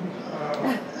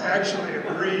actually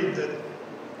agreed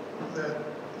that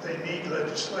they need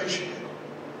legislation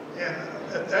And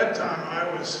at that time,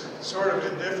 I was sort of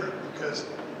indifferent because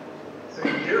the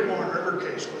Dearborn River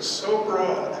case was so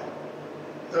broad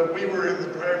that we were in the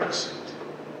driver's seat.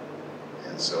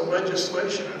 And so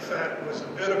legislation, in fact, was a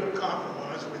bit of a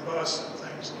compromise. We lost some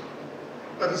things.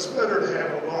 But it's better to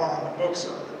have a law on the books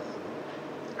on it.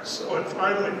 So it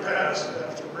finally passed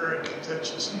after very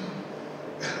contentious.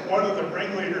 One of the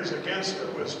ringleaders against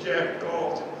it was Jack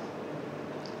Galt,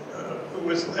 who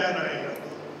was then a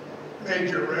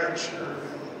major rancher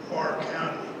in Moore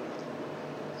County.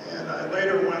 And I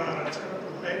later went on a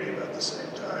trip, maybe about the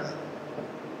same time,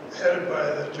 headed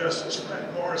by the Justice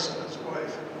Frank Morris and his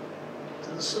wife, to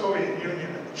the Soviet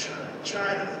Union in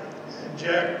China. And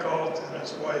Jack Galt and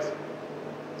his wife,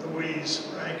 Louise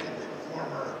Rankin,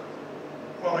 former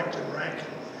Wellington Rankin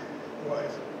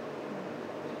wife,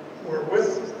 were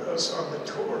with us on the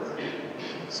tour.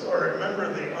 So I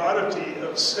remember the oddity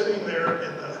of sitting there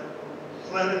in the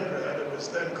Leningrad, it was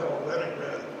then called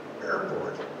Leningrad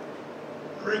Airport,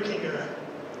 drinking a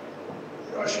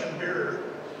Russian beer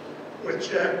with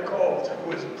Jack Galt,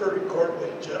 who was a pretty courtly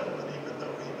gentleman, even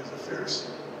though he was a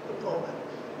fierce opponent,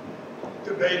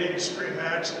 debating stream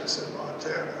access in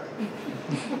Montana.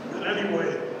 And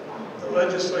anyway, the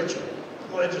legislation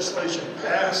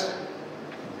passed.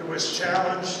 It was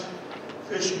challenged.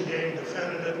 Fish and Game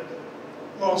defended it.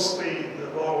 Mostly, the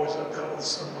law was upheld with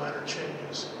some minor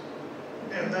changes.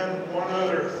 And then one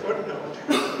other footnote,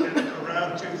 in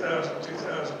around 2000,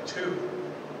 2002,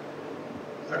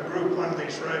 a group, one of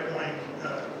these right-wing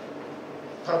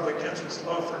public interest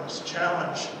law firms,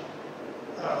 challenged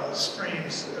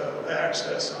streams of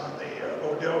access on the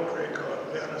Odell Creek out of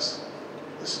Venice,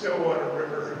 the Stillwater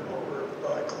River over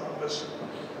by Columbus,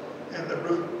 and the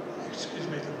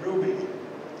Ruby.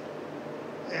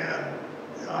 And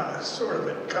on a sort of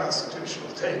a constitutional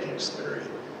takings theory,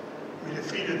 we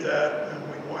defeated that and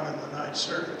we won in the Ninth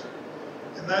Circuit.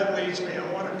 And that leads me,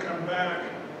 I want to come back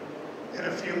in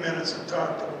a few minutes and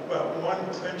talk about one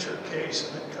clincher case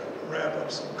and then wrap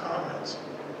up some comments.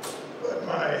 But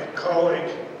my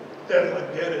colleague,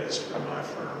 Devlin Geddes from my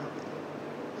firm,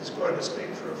 is going to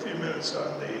speak for a few minutes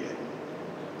on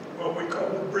what we call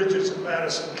the bridges of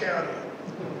Madison County,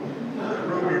 the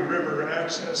Ruby River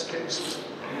access cases.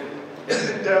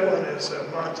 Devlin is a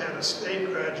Montana State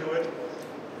graduate,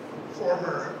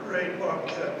 former great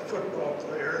Bobcat football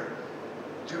player.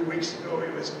 2 weeks ago,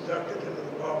 he was inducted into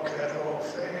the Bobcat Hall of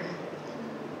Fame.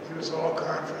 He was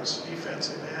all-conference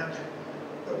defensive end,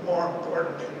 but more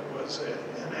importantly, was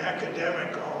an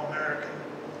academic All-American.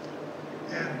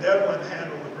 And Devlin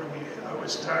handled the Ruby, I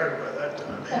was tired by that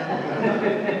time,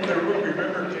 handling the Ruby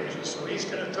River cases, so he's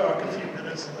going to talk a few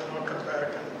minutes and then I'll come back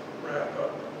and wrap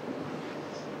up.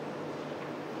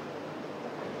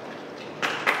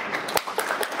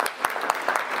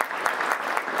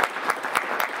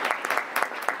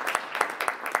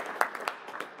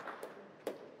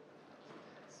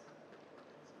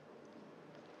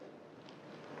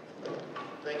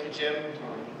 Thank you, Jim.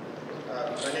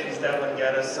 My name is Devlin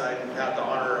Geddes. I've had the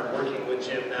honor of working with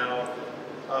Jim now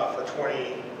for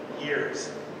 20 years,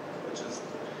 which is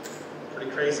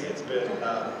pretty crazy. It's been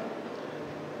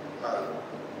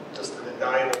just an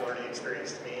invaluable learning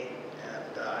experience to me,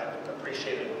 and I've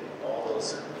appreciated all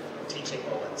those teaching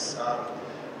moments.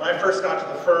 When I first got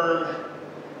to the firm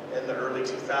in the early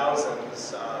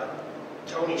 2000s,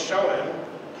 Tony Schoen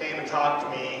came and talked to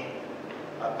me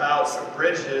about some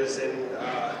bridges in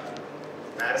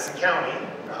Madison County.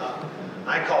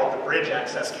 I call it the bridge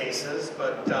access cases,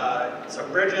 but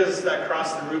some bridges that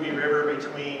cross the Ruby River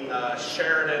between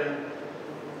Sheridan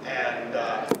and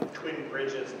Twin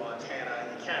Bridges, Montana.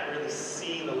 You can't really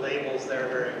see the labels there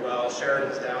very well.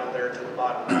 Sheridan's down there to the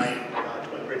bottom right,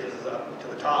 Twin Bridges is up to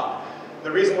the top.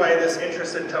 The reason why this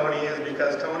interested Tony is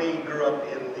because Tony grew up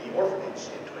in the orphanage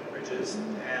in Twin Bridges,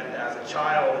 and as a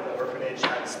child in the orphanage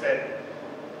had spent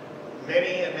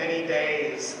many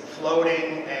days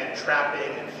floating and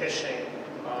trapping and fishing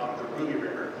on the Ruby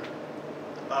River.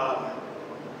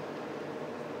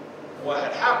 What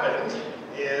had happened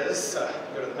is,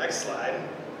 go to the next slide,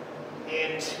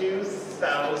 in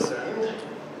 2000,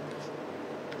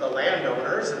 the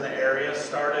landowners in the area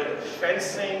started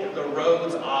fencing the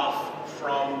roads off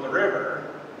from the river,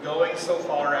 going so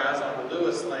far as on the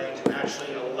Lewis Lane to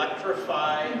actually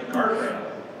electrify the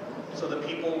guardrail so that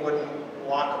people wouldn't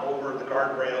walk over the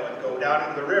guardrail and go down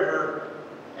into the river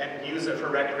and use it for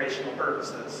recreational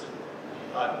purposes.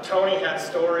 Tony had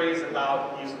stories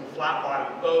about using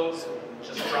flat-bottom boats and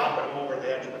just dropping them over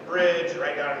the edge of the bridge,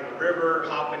 right down into the river,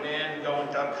 hopping in,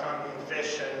 going duck hunting,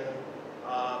 fishing,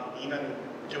 even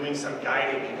doing some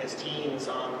guiding in his teens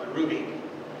on the Ruby.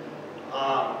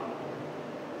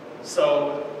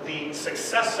 So the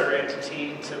successor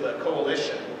entity to the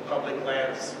coalition, Public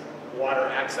Lands Water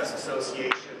Access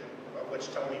Association, of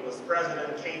which Tony was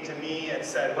president, came to me and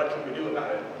said, what can we do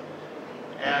about it?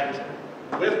 And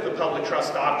with the public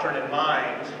trust doctrine in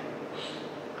mind,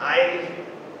 I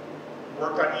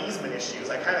worked on easement issues.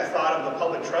 I kind of thought of the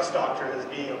public trust doctrine as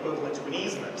being equivalent to an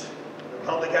easement. The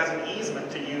public has an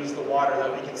easement to use the water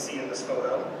that we can see in this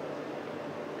photo.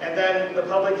 And then the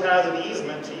public has an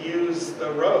easement to use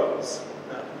the roads.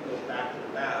 Now, go back to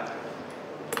the map.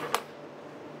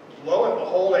 Lo and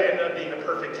behold, it ended up being a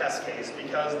perfect test case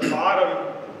because the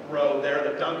bottom road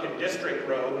there, the Duncan District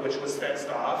Road, which was fenced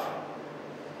off,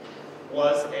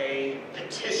 was a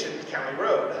petitioned county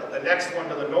road. The next one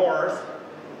to the north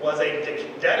was a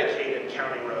dedicated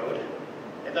county road.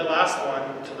 And the last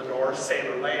one to the north,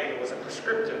 Sailor Lane, was a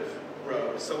prescriptive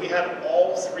road. So we had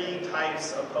all three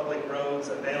types of public roads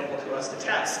available to us to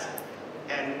test.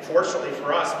 And fortunately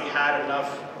for us, we had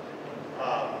enough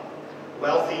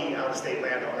wealthy out-of-state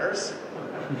landowners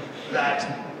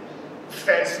that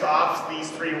fenced off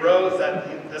these three roads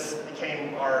that this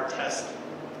became our test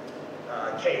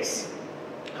case.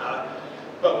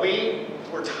 But we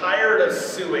were tired of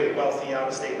suing wealthy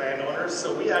out-of-state landowners,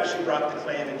 so we actually brought the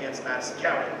claim against Madison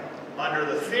County under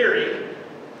the theory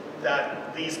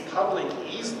that these public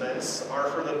easements are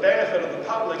for the benefit of the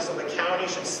public, so the county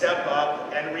should step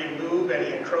up and remove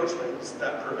any encroachments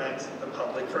that prevent the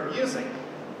public from using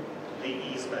the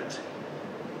easement.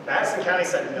 Madison County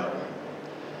said no.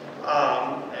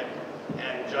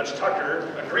 And Judge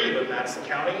Tucker agreed with Madison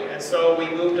County, and so we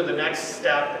moved to the next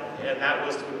step, and that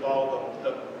was to involve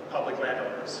the public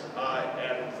landowners.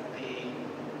 And the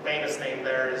famous name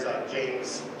there is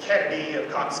James Kennedy of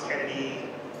Cox Kennedy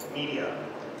Media.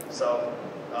 So,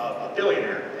 a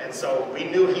billionaire. And so we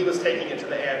knew he was taking it to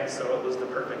the end, so it was the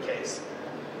perfect case.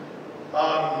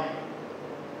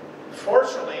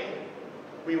 Fortunately,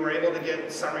 we were able to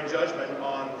get summary judgment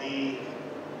on the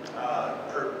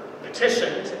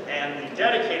petitioned and the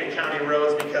dedicated county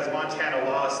roads because Montana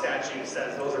law statute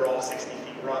says those are all 60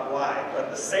 feet wide. But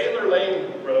the Sailor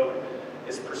Lane Road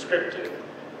is prescriptive,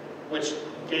 which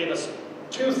gave us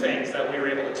two things that we were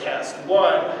able to test.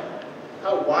 One,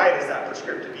 how wide is that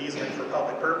prescriptive easement for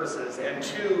public purposes? And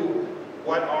two,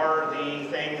 what are the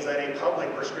things that a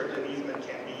public prescriptive easement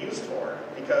can be used for?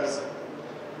 Because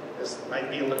this might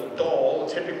be a little dull.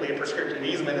 Typically, a prescriptive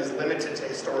easement is limited to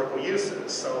historical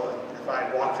uses. So if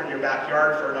I walk through your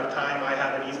backyard for enough time, I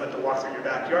have an easement to walk through your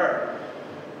backyard.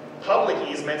 Public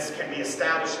easements can be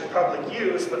established in public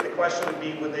use, but the question would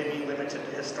be, would they be limited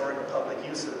to historical public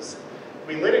uses?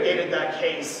 We litigated that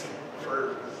case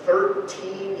for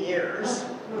 13 years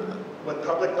with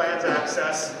Public Lands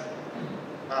Access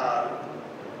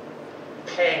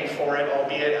paying for it,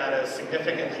 albeit at a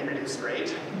significantly reduced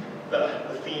rate.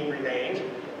 The theme remained.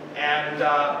 And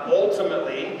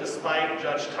ultimately, despite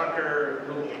Judge Tucker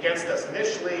ruling against us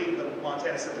initially, the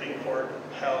Montana Supreme Court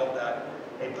held that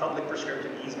a public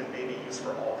prescriptive easement may be used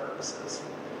for all purposes,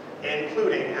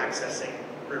 including accessing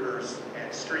rivers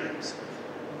and streams.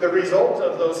 The result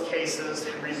of those cases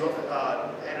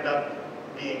ended up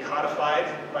being codified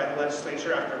by the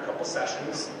legislature after a couple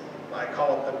sessions. I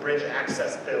call it the Bridge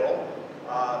Access Bill,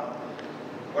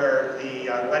 where the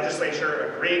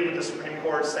legislature agreed with the Supreme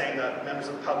Court saying that members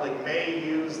of the public may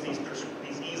use these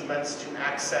easements to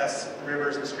access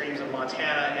rivers and streams in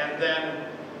Montana. And then,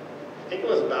 I think it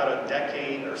was about a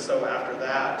decade or so after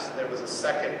that, there was a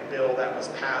second bill that was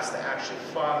passed to actually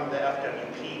fund the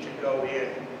FWP to go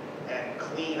in and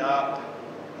clean up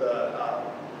the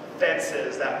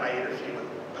fences that might interfere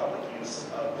with public use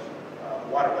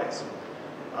of waterways.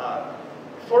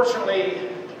 Fortunately,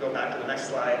 if you go back to the next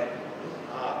slide,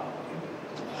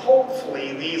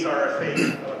 hopefully these are a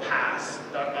thing of the past.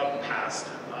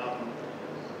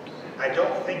 I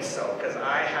don't think so, because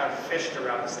I have fished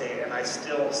around the state and I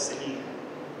still see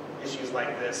issues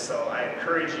like this. So I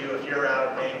encourage you, if you're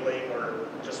out angling or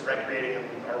just recreating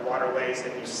in our waterways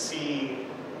and you see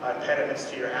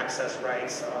impediments to your access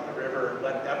rights on the river,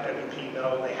 let FWP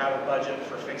know they have a budget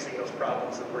for fixing those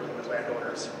problems and working with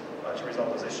landowners to resolve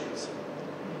those issues.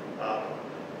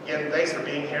 Again, thanks for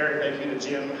being here. Thank you to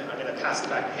Jim. I'm going to pass it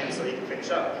back to him so he can finish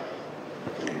up.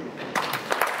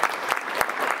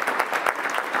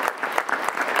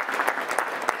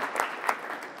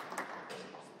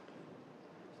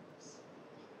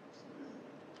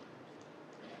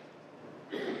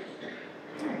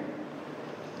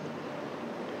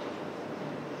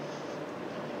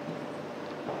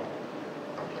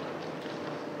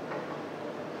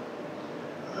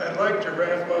 I'd like to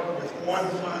wrap up with one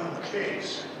final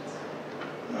case.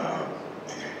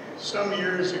 Some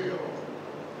years ago,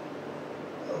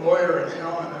 a lawyer in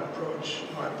Helen approached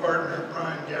my partner,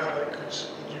 Brian Gallick,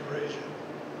 who's in Eurasia,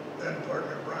 then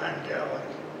partner Brian Gallick,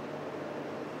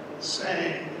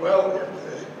 saying, well, if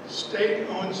the state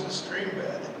owns the stream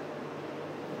bed,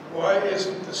 why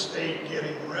isn't the state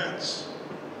getting rents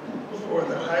for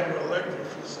the hydroelectric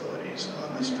facilities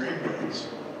on the stream beds?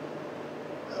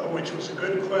 Which was a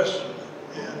good question.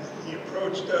 And he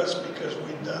approached us because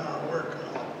we'd done our work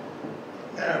on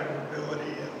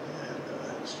navigability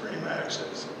and stream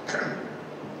access.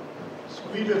 So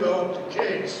we developed a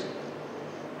case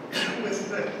with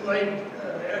the late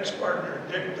ex-partner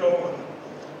Dick Dolan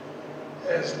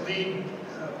as lead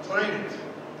plaintiff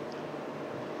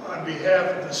on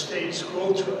behalf of the state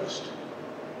school trust,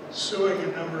 suing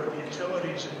a number of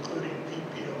utilities, including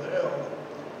PPL,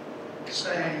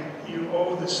 saying you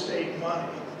owe the state money.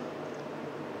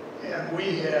 And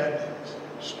we had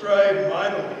strived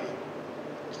mightily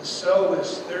to sell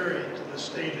this theory to the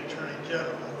state attorney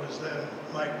general, who was then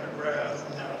Mike McGrath,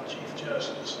 now Chief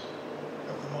Justice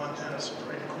of the Montana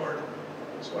Supreme Court.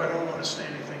 So I don't want to say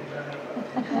anything bad about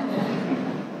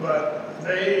it. But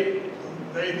they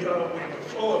thought we were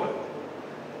full of it.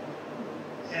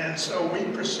 And so we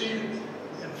proceeded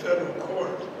in federal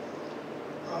court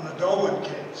on the Dolan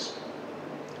case.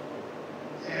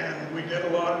 And we did a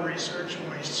lot of research, and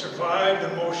we survived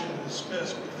the motion to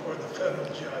dismiss before the federal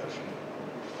judge.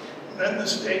 And then the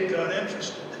state got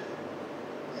interested,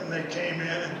 and they came in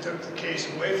and took the case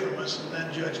away from us, and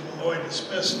then Judge Malloy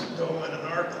dismissed Dolan and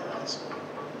our clients.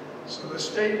 So the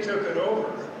state took it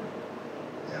over,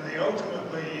 and they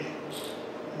ultimately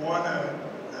won a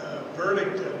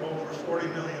verdict of over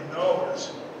 $40 million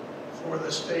for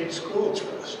the state school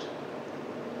trust.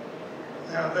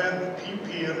 Now then,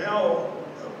 PP&L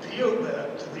appealed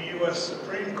that to the U.S.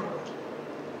 Supreme Court,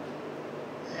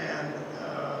 and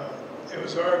it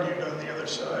was argued on the other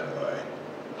side by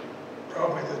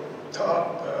probably the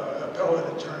top appellate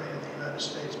attorney in the United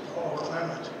States, Paul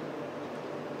Clement,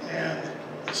 and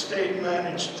the state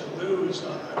managed to lose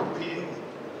on that appeal.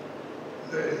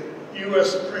 The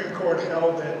U.S. Supreme Court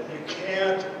held that you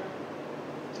can't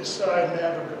decide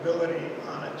navigability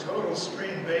on a total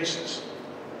stream basis,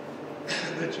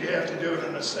 that you have to do it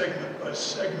on a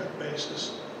segment-by-segment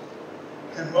basis.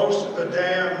 And most of the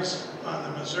dams on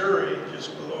the Missouri,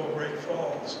 just below Great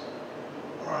Falls,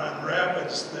 are on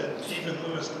rapids that even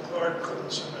Lewis and Clark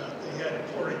couldn't surmount. They had a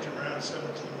portage around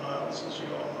 17 miles, as you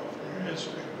all know from your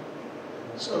history.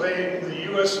 So the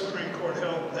U.S. Supreme Court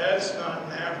held that's not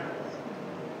navigable,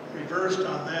 reversed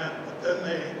on that, but then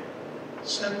they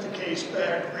sent the case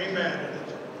back, remanded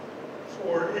it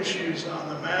for issues on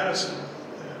the Madison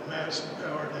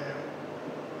Power Dam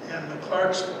and the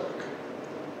Clark's Fork.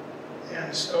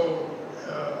 And so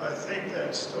I think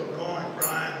that's still going.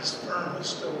 Brian's firm is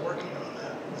still working on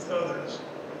that with others.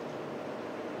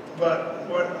 But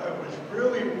what I was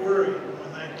really worried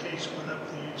when that case went up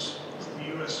to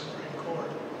the U.S. Supreme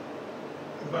Court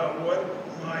about what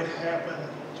might happen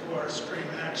to our stream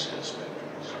access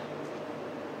victories.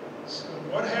 So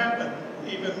what happened,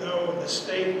 even though the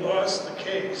state lost the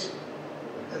case,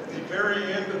 at the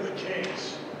very end of the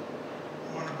case,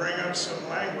 I want to bring up some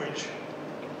language.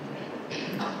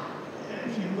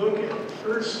 And if you look at the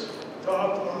first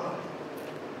top line,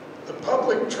 the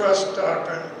public trust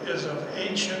doctrine is of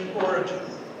ancient origin.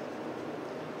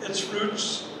 Its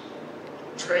roots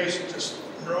traced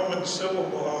to Roman civil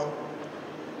law,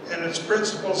 and its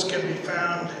principles can be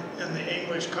found in the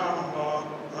English common law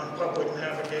on public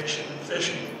navigation and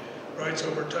fishing, rights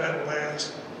over tidal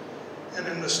lands, and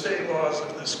in the state laws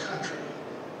of this country.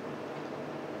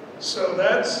 So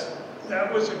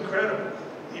that was incredible.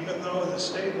 Even though the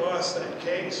state lost that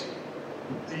case,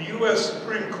 the U.S.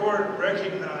 Supreme Court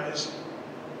recognized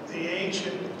the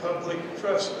ancient public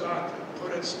trust doctrine,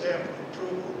 put its stamp of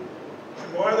approval.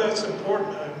 And why that's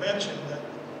important, I mentioned that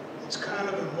it's kind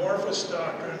of an amorphous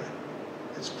doctrine,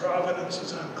 its provenance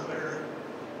is unclear,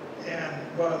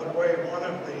 and by the way, one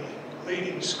of the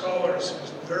leading scholars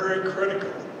who's very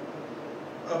critical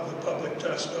of the public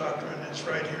trust doctrine is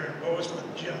right here in Bozeman,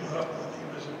 Jim Huffman.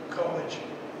 He was a college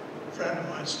friend of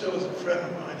mine, still is a friend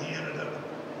of mine. He ended up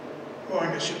going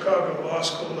to Chicago Law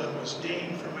School and was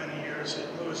dean for many years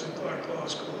at Lewis and Clark Law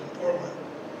School in Portland.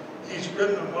 He's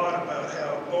written a lot about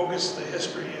how bogus the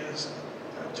history is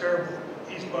and how terrible.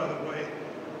 He's, by the way,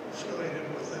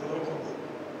 affiliated with the local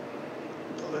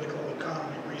political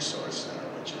economy resource center,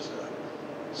 which is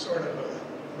a sort of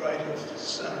a right of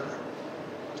center,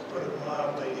 to put it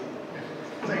mildly,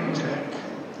 think tank.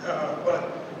 But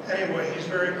anyway, he's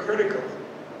very critical.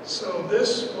 So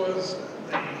this was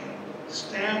the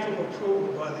stamp of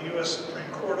approval by the U.S. Supreme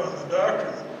Court on the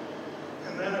doctrine.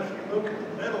 And then if you look at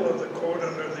the middle of the quote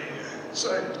under the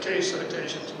case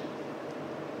citations,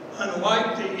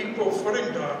 unlike the equal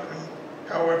footing doctrine,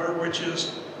 however, which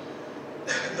is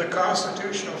the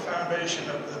constitutional foundation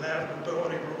of the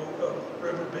navigability rule of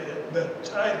riverbed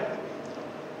title,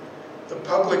 the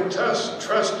public trust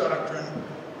doctrine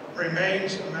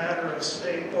remains a matter of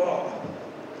state law.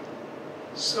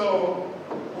 So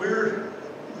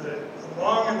the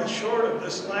long and the short of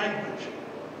this language,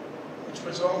 which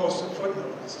was almost a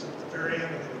footnote, it's at the very end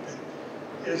of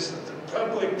it, is that the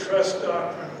public trust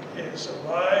doctrine is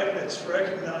alive, it's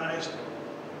recognized,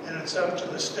 and it's up to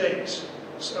the states.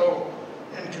 So,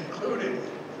 in concluding,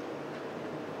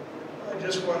 I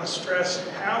just want to stress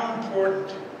how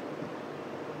important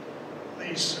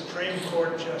these Supreme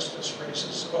Court justice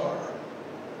races are,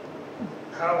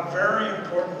 how very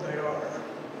important they are.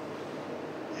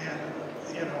 And,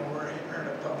 you know, we're here in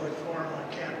a public forum. I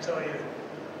can't tell you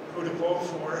who to vote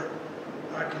for.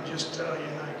 I can just tell you,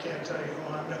 and I can't tell you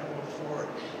who I'm going to vote for.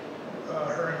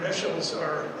 Her initials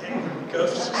are Ingrid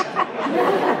Goetz.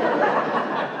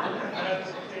 And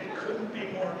it couldn't be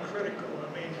more critical.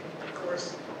 I mean, of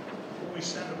course, who we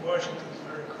send to Washington is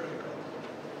very critical.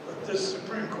 But this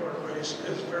Supreme Court race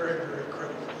is very, very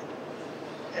critical.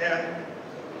 And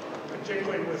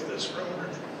particularly with this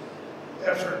rumored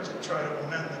effort to try to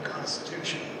amend the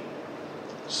Constitution.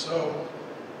 So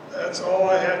that's all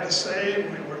I had to say.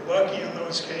 We were lucky in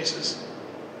those cases.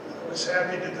 I was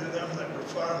happy to do them. They were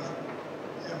fun.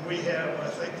 And we have, I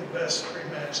think, the best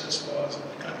stream access laws in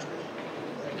the country.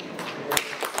 Thank you.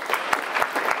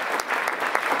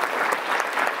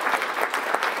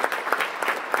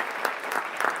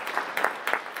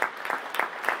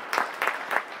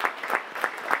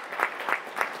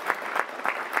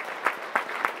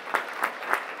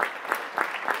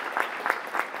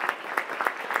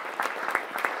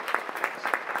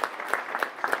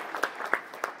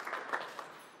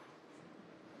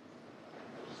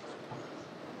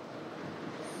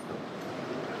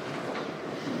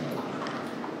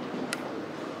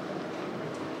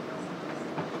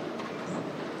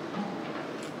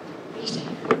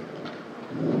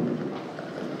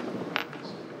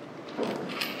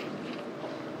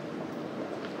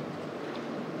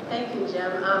 Thank you,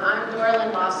 Jim.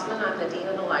 I'm Bozeman. I'm the Dean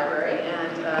of the Library,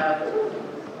 and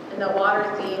in the water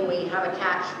theme, we have a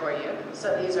catch for you.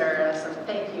 So these are some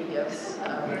thank you gifts,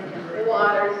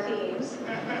 water themes,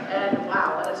 and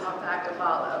wow, what a talk back to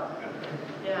follow.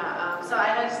 Yeah, so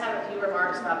I just have a few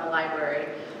remarks about the library,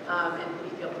 and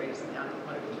you feel free to sit down if you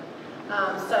want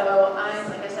to. So I'm,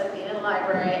 like I said, Dean of the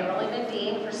Library. I've only been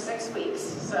Dean for 6 weeks,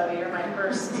 so you're my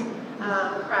first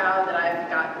crowd that I've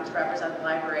gotten to represent the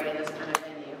library in this kind of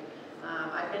venue.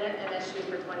 I've been at MSU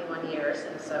for 21 years,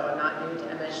 and so I'm not new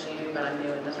to MSU, but I'm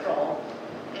new in this role.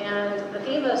 And the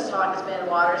theme of this talk has been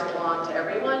waters belong to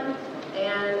everyone,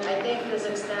 and I think this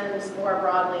extends more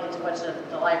broadly into what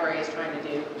the library is trying to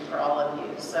do for all of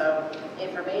you. So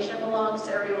information belongs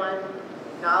to everyone,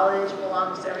 knowledge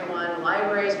belongs to everyone,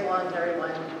 libraries belong to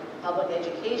everyone, public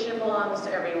education belongs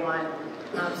to everyone.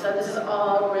 So this is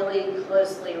all really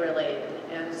closely related.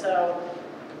 And so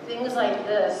things like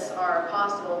this are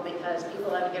possible because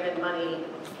people have given money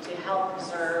to help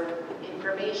preserve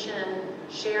information,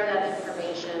 share that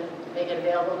information, make it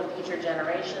available to future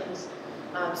generations.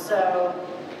 So,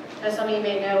 as some of you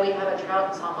may know, we have a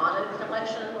trout and salmonid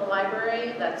collection in the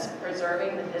library that's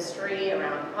preserving the history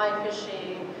around fly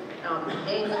fishing,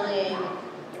 angling,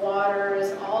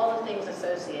 waters, all the things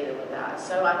associated with that.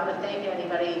 So I want to thank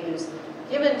anybody who's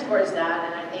given towards that,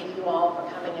 and I thank you all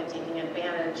for coming and taking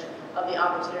advantage of the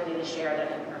opportunity to share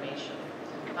that information.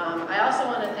 I also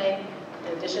want to thank,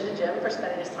 in addition to Jim for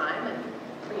spending his time and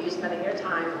for you spending your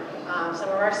time, some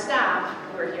of our staff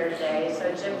who are here today.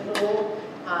 So Jim Poole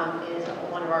is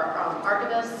one of our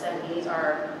archivists, and he's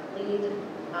our lead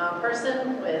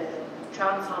person with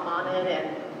Trout and Salmonid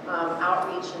and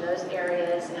outreach in those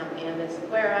areas, and Ms.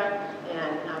 Guerra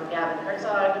and Gavin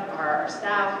Herzog, our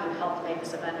staff who helped make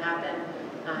this event happen.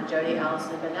 Jody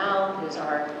Allison Bennell, who's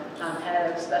our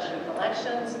head of special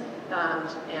collections,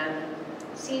 and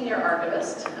senior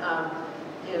archivist,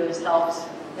 who has helped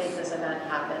make this event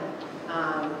happen,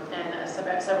 and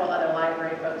several other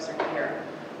library folks are here.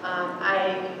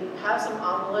 I have some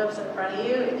envelopes in front of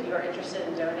you. If you are interested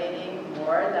in donating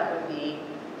more, that would be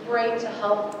great to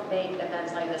help make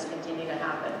events like this continue to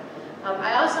happen.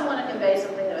 I also want to convey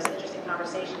something that was an interesting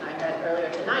conversation I had earlier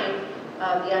tonight,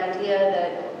 the idea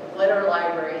that what are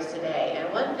libraries today?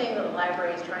 And one thing that the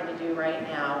library is trying to do right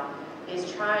now is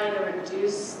trying to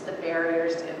reduce the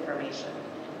barriers to information.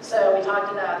 So we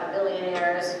talked about the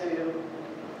billionaires who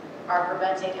are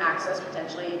preventing access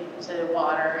potentially to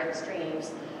water and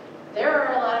streams. there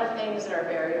are a lot of things that are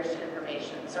barriers to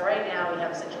information. So right now we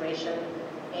have a situation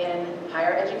in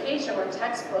higher education where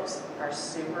textbooks are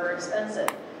super expensive.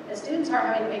 And students are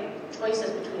having to make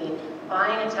choices between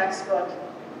buying a textbook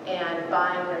and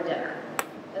buying their dinner.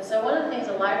 And so one of the things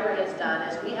the library has done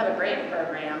is we have a grant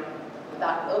program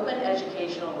about open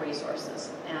educational resources.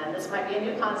 And this might be a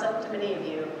new concept to many of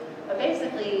you, but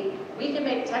basically we can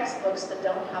make textbooks that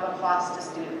don't have a cost to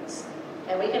students.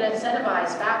 And we can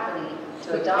incentivize faculty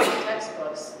to adopt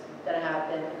textbooks that have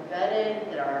been vetted,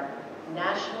 that are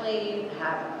nationally,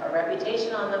 have a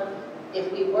reputation on them,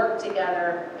 if we work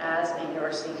together as a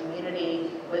university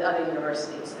community with other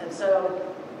universities. And so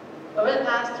over the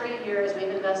past 3 years, we've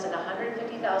invested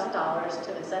 $150,000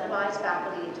 to incentivize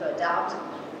faculty to adopt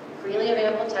freely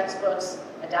available textbooks,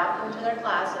 adapt them to their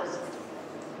classes,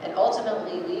 and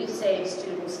ultimately we've saved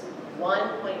students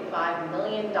 $1.5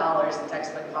 million in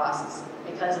textbook costs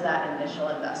because of that initial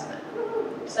investment.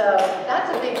 So that's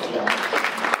a big deal. If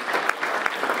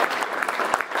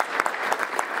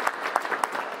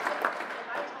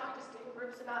I talk to student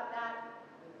groups about that,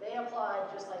 they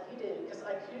applaud just like you do, because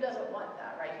like who doesn't want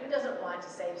that, right? Who doesn't want to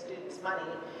save students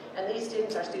money? And these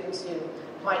students are students who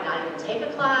might not even take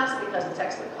a class because of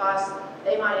textbook costs.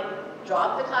 They might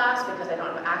drop the class because they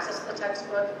don't have access to the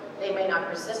textbook. They may not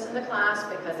persist in the class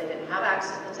because they didn't have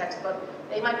access to the textbook.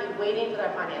 They might be waiting for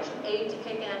their financial aid to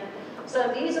kick in. So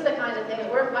these are the kinds of things,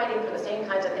 we're fighting for the same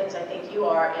kinds of things I think you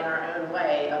are in our own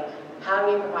way of how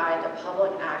do we provide the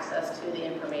public access to the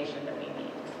information that we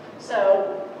need.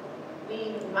 So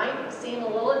we might seem a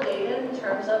little dated in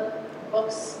terms of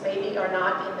books maybe are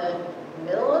not in the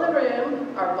middle of the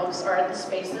room. Our books are in the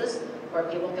spaces where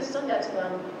people can still get to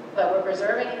them, but we're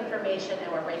preserving information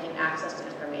and we're making access to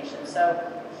information. So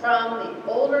from the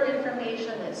older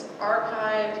information that's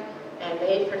archived and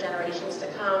made for generations to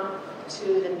come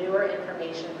to the newer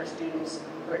information for students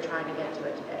who are trying to get to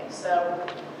it today. So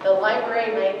the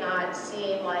library might not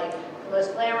seem like the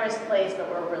most glamorous place, but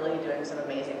we're really doing some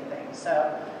amazing things.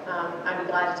 So I'm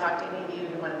glad to talk to any of you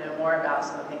who want to know more about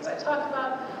some of the things I talked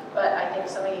about, but I think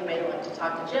some of you may like to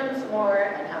talk to Jim some more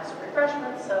and have some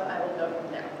refreshments, so I will go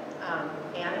from there.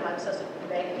 Anne, am I supposed to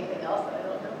convey anything else that I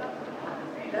don't know about?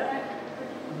 No?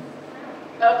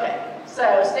 Okay,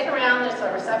 so stick around, there's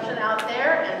a reception out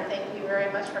there, and thank you very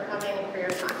much for coming and for your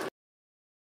time.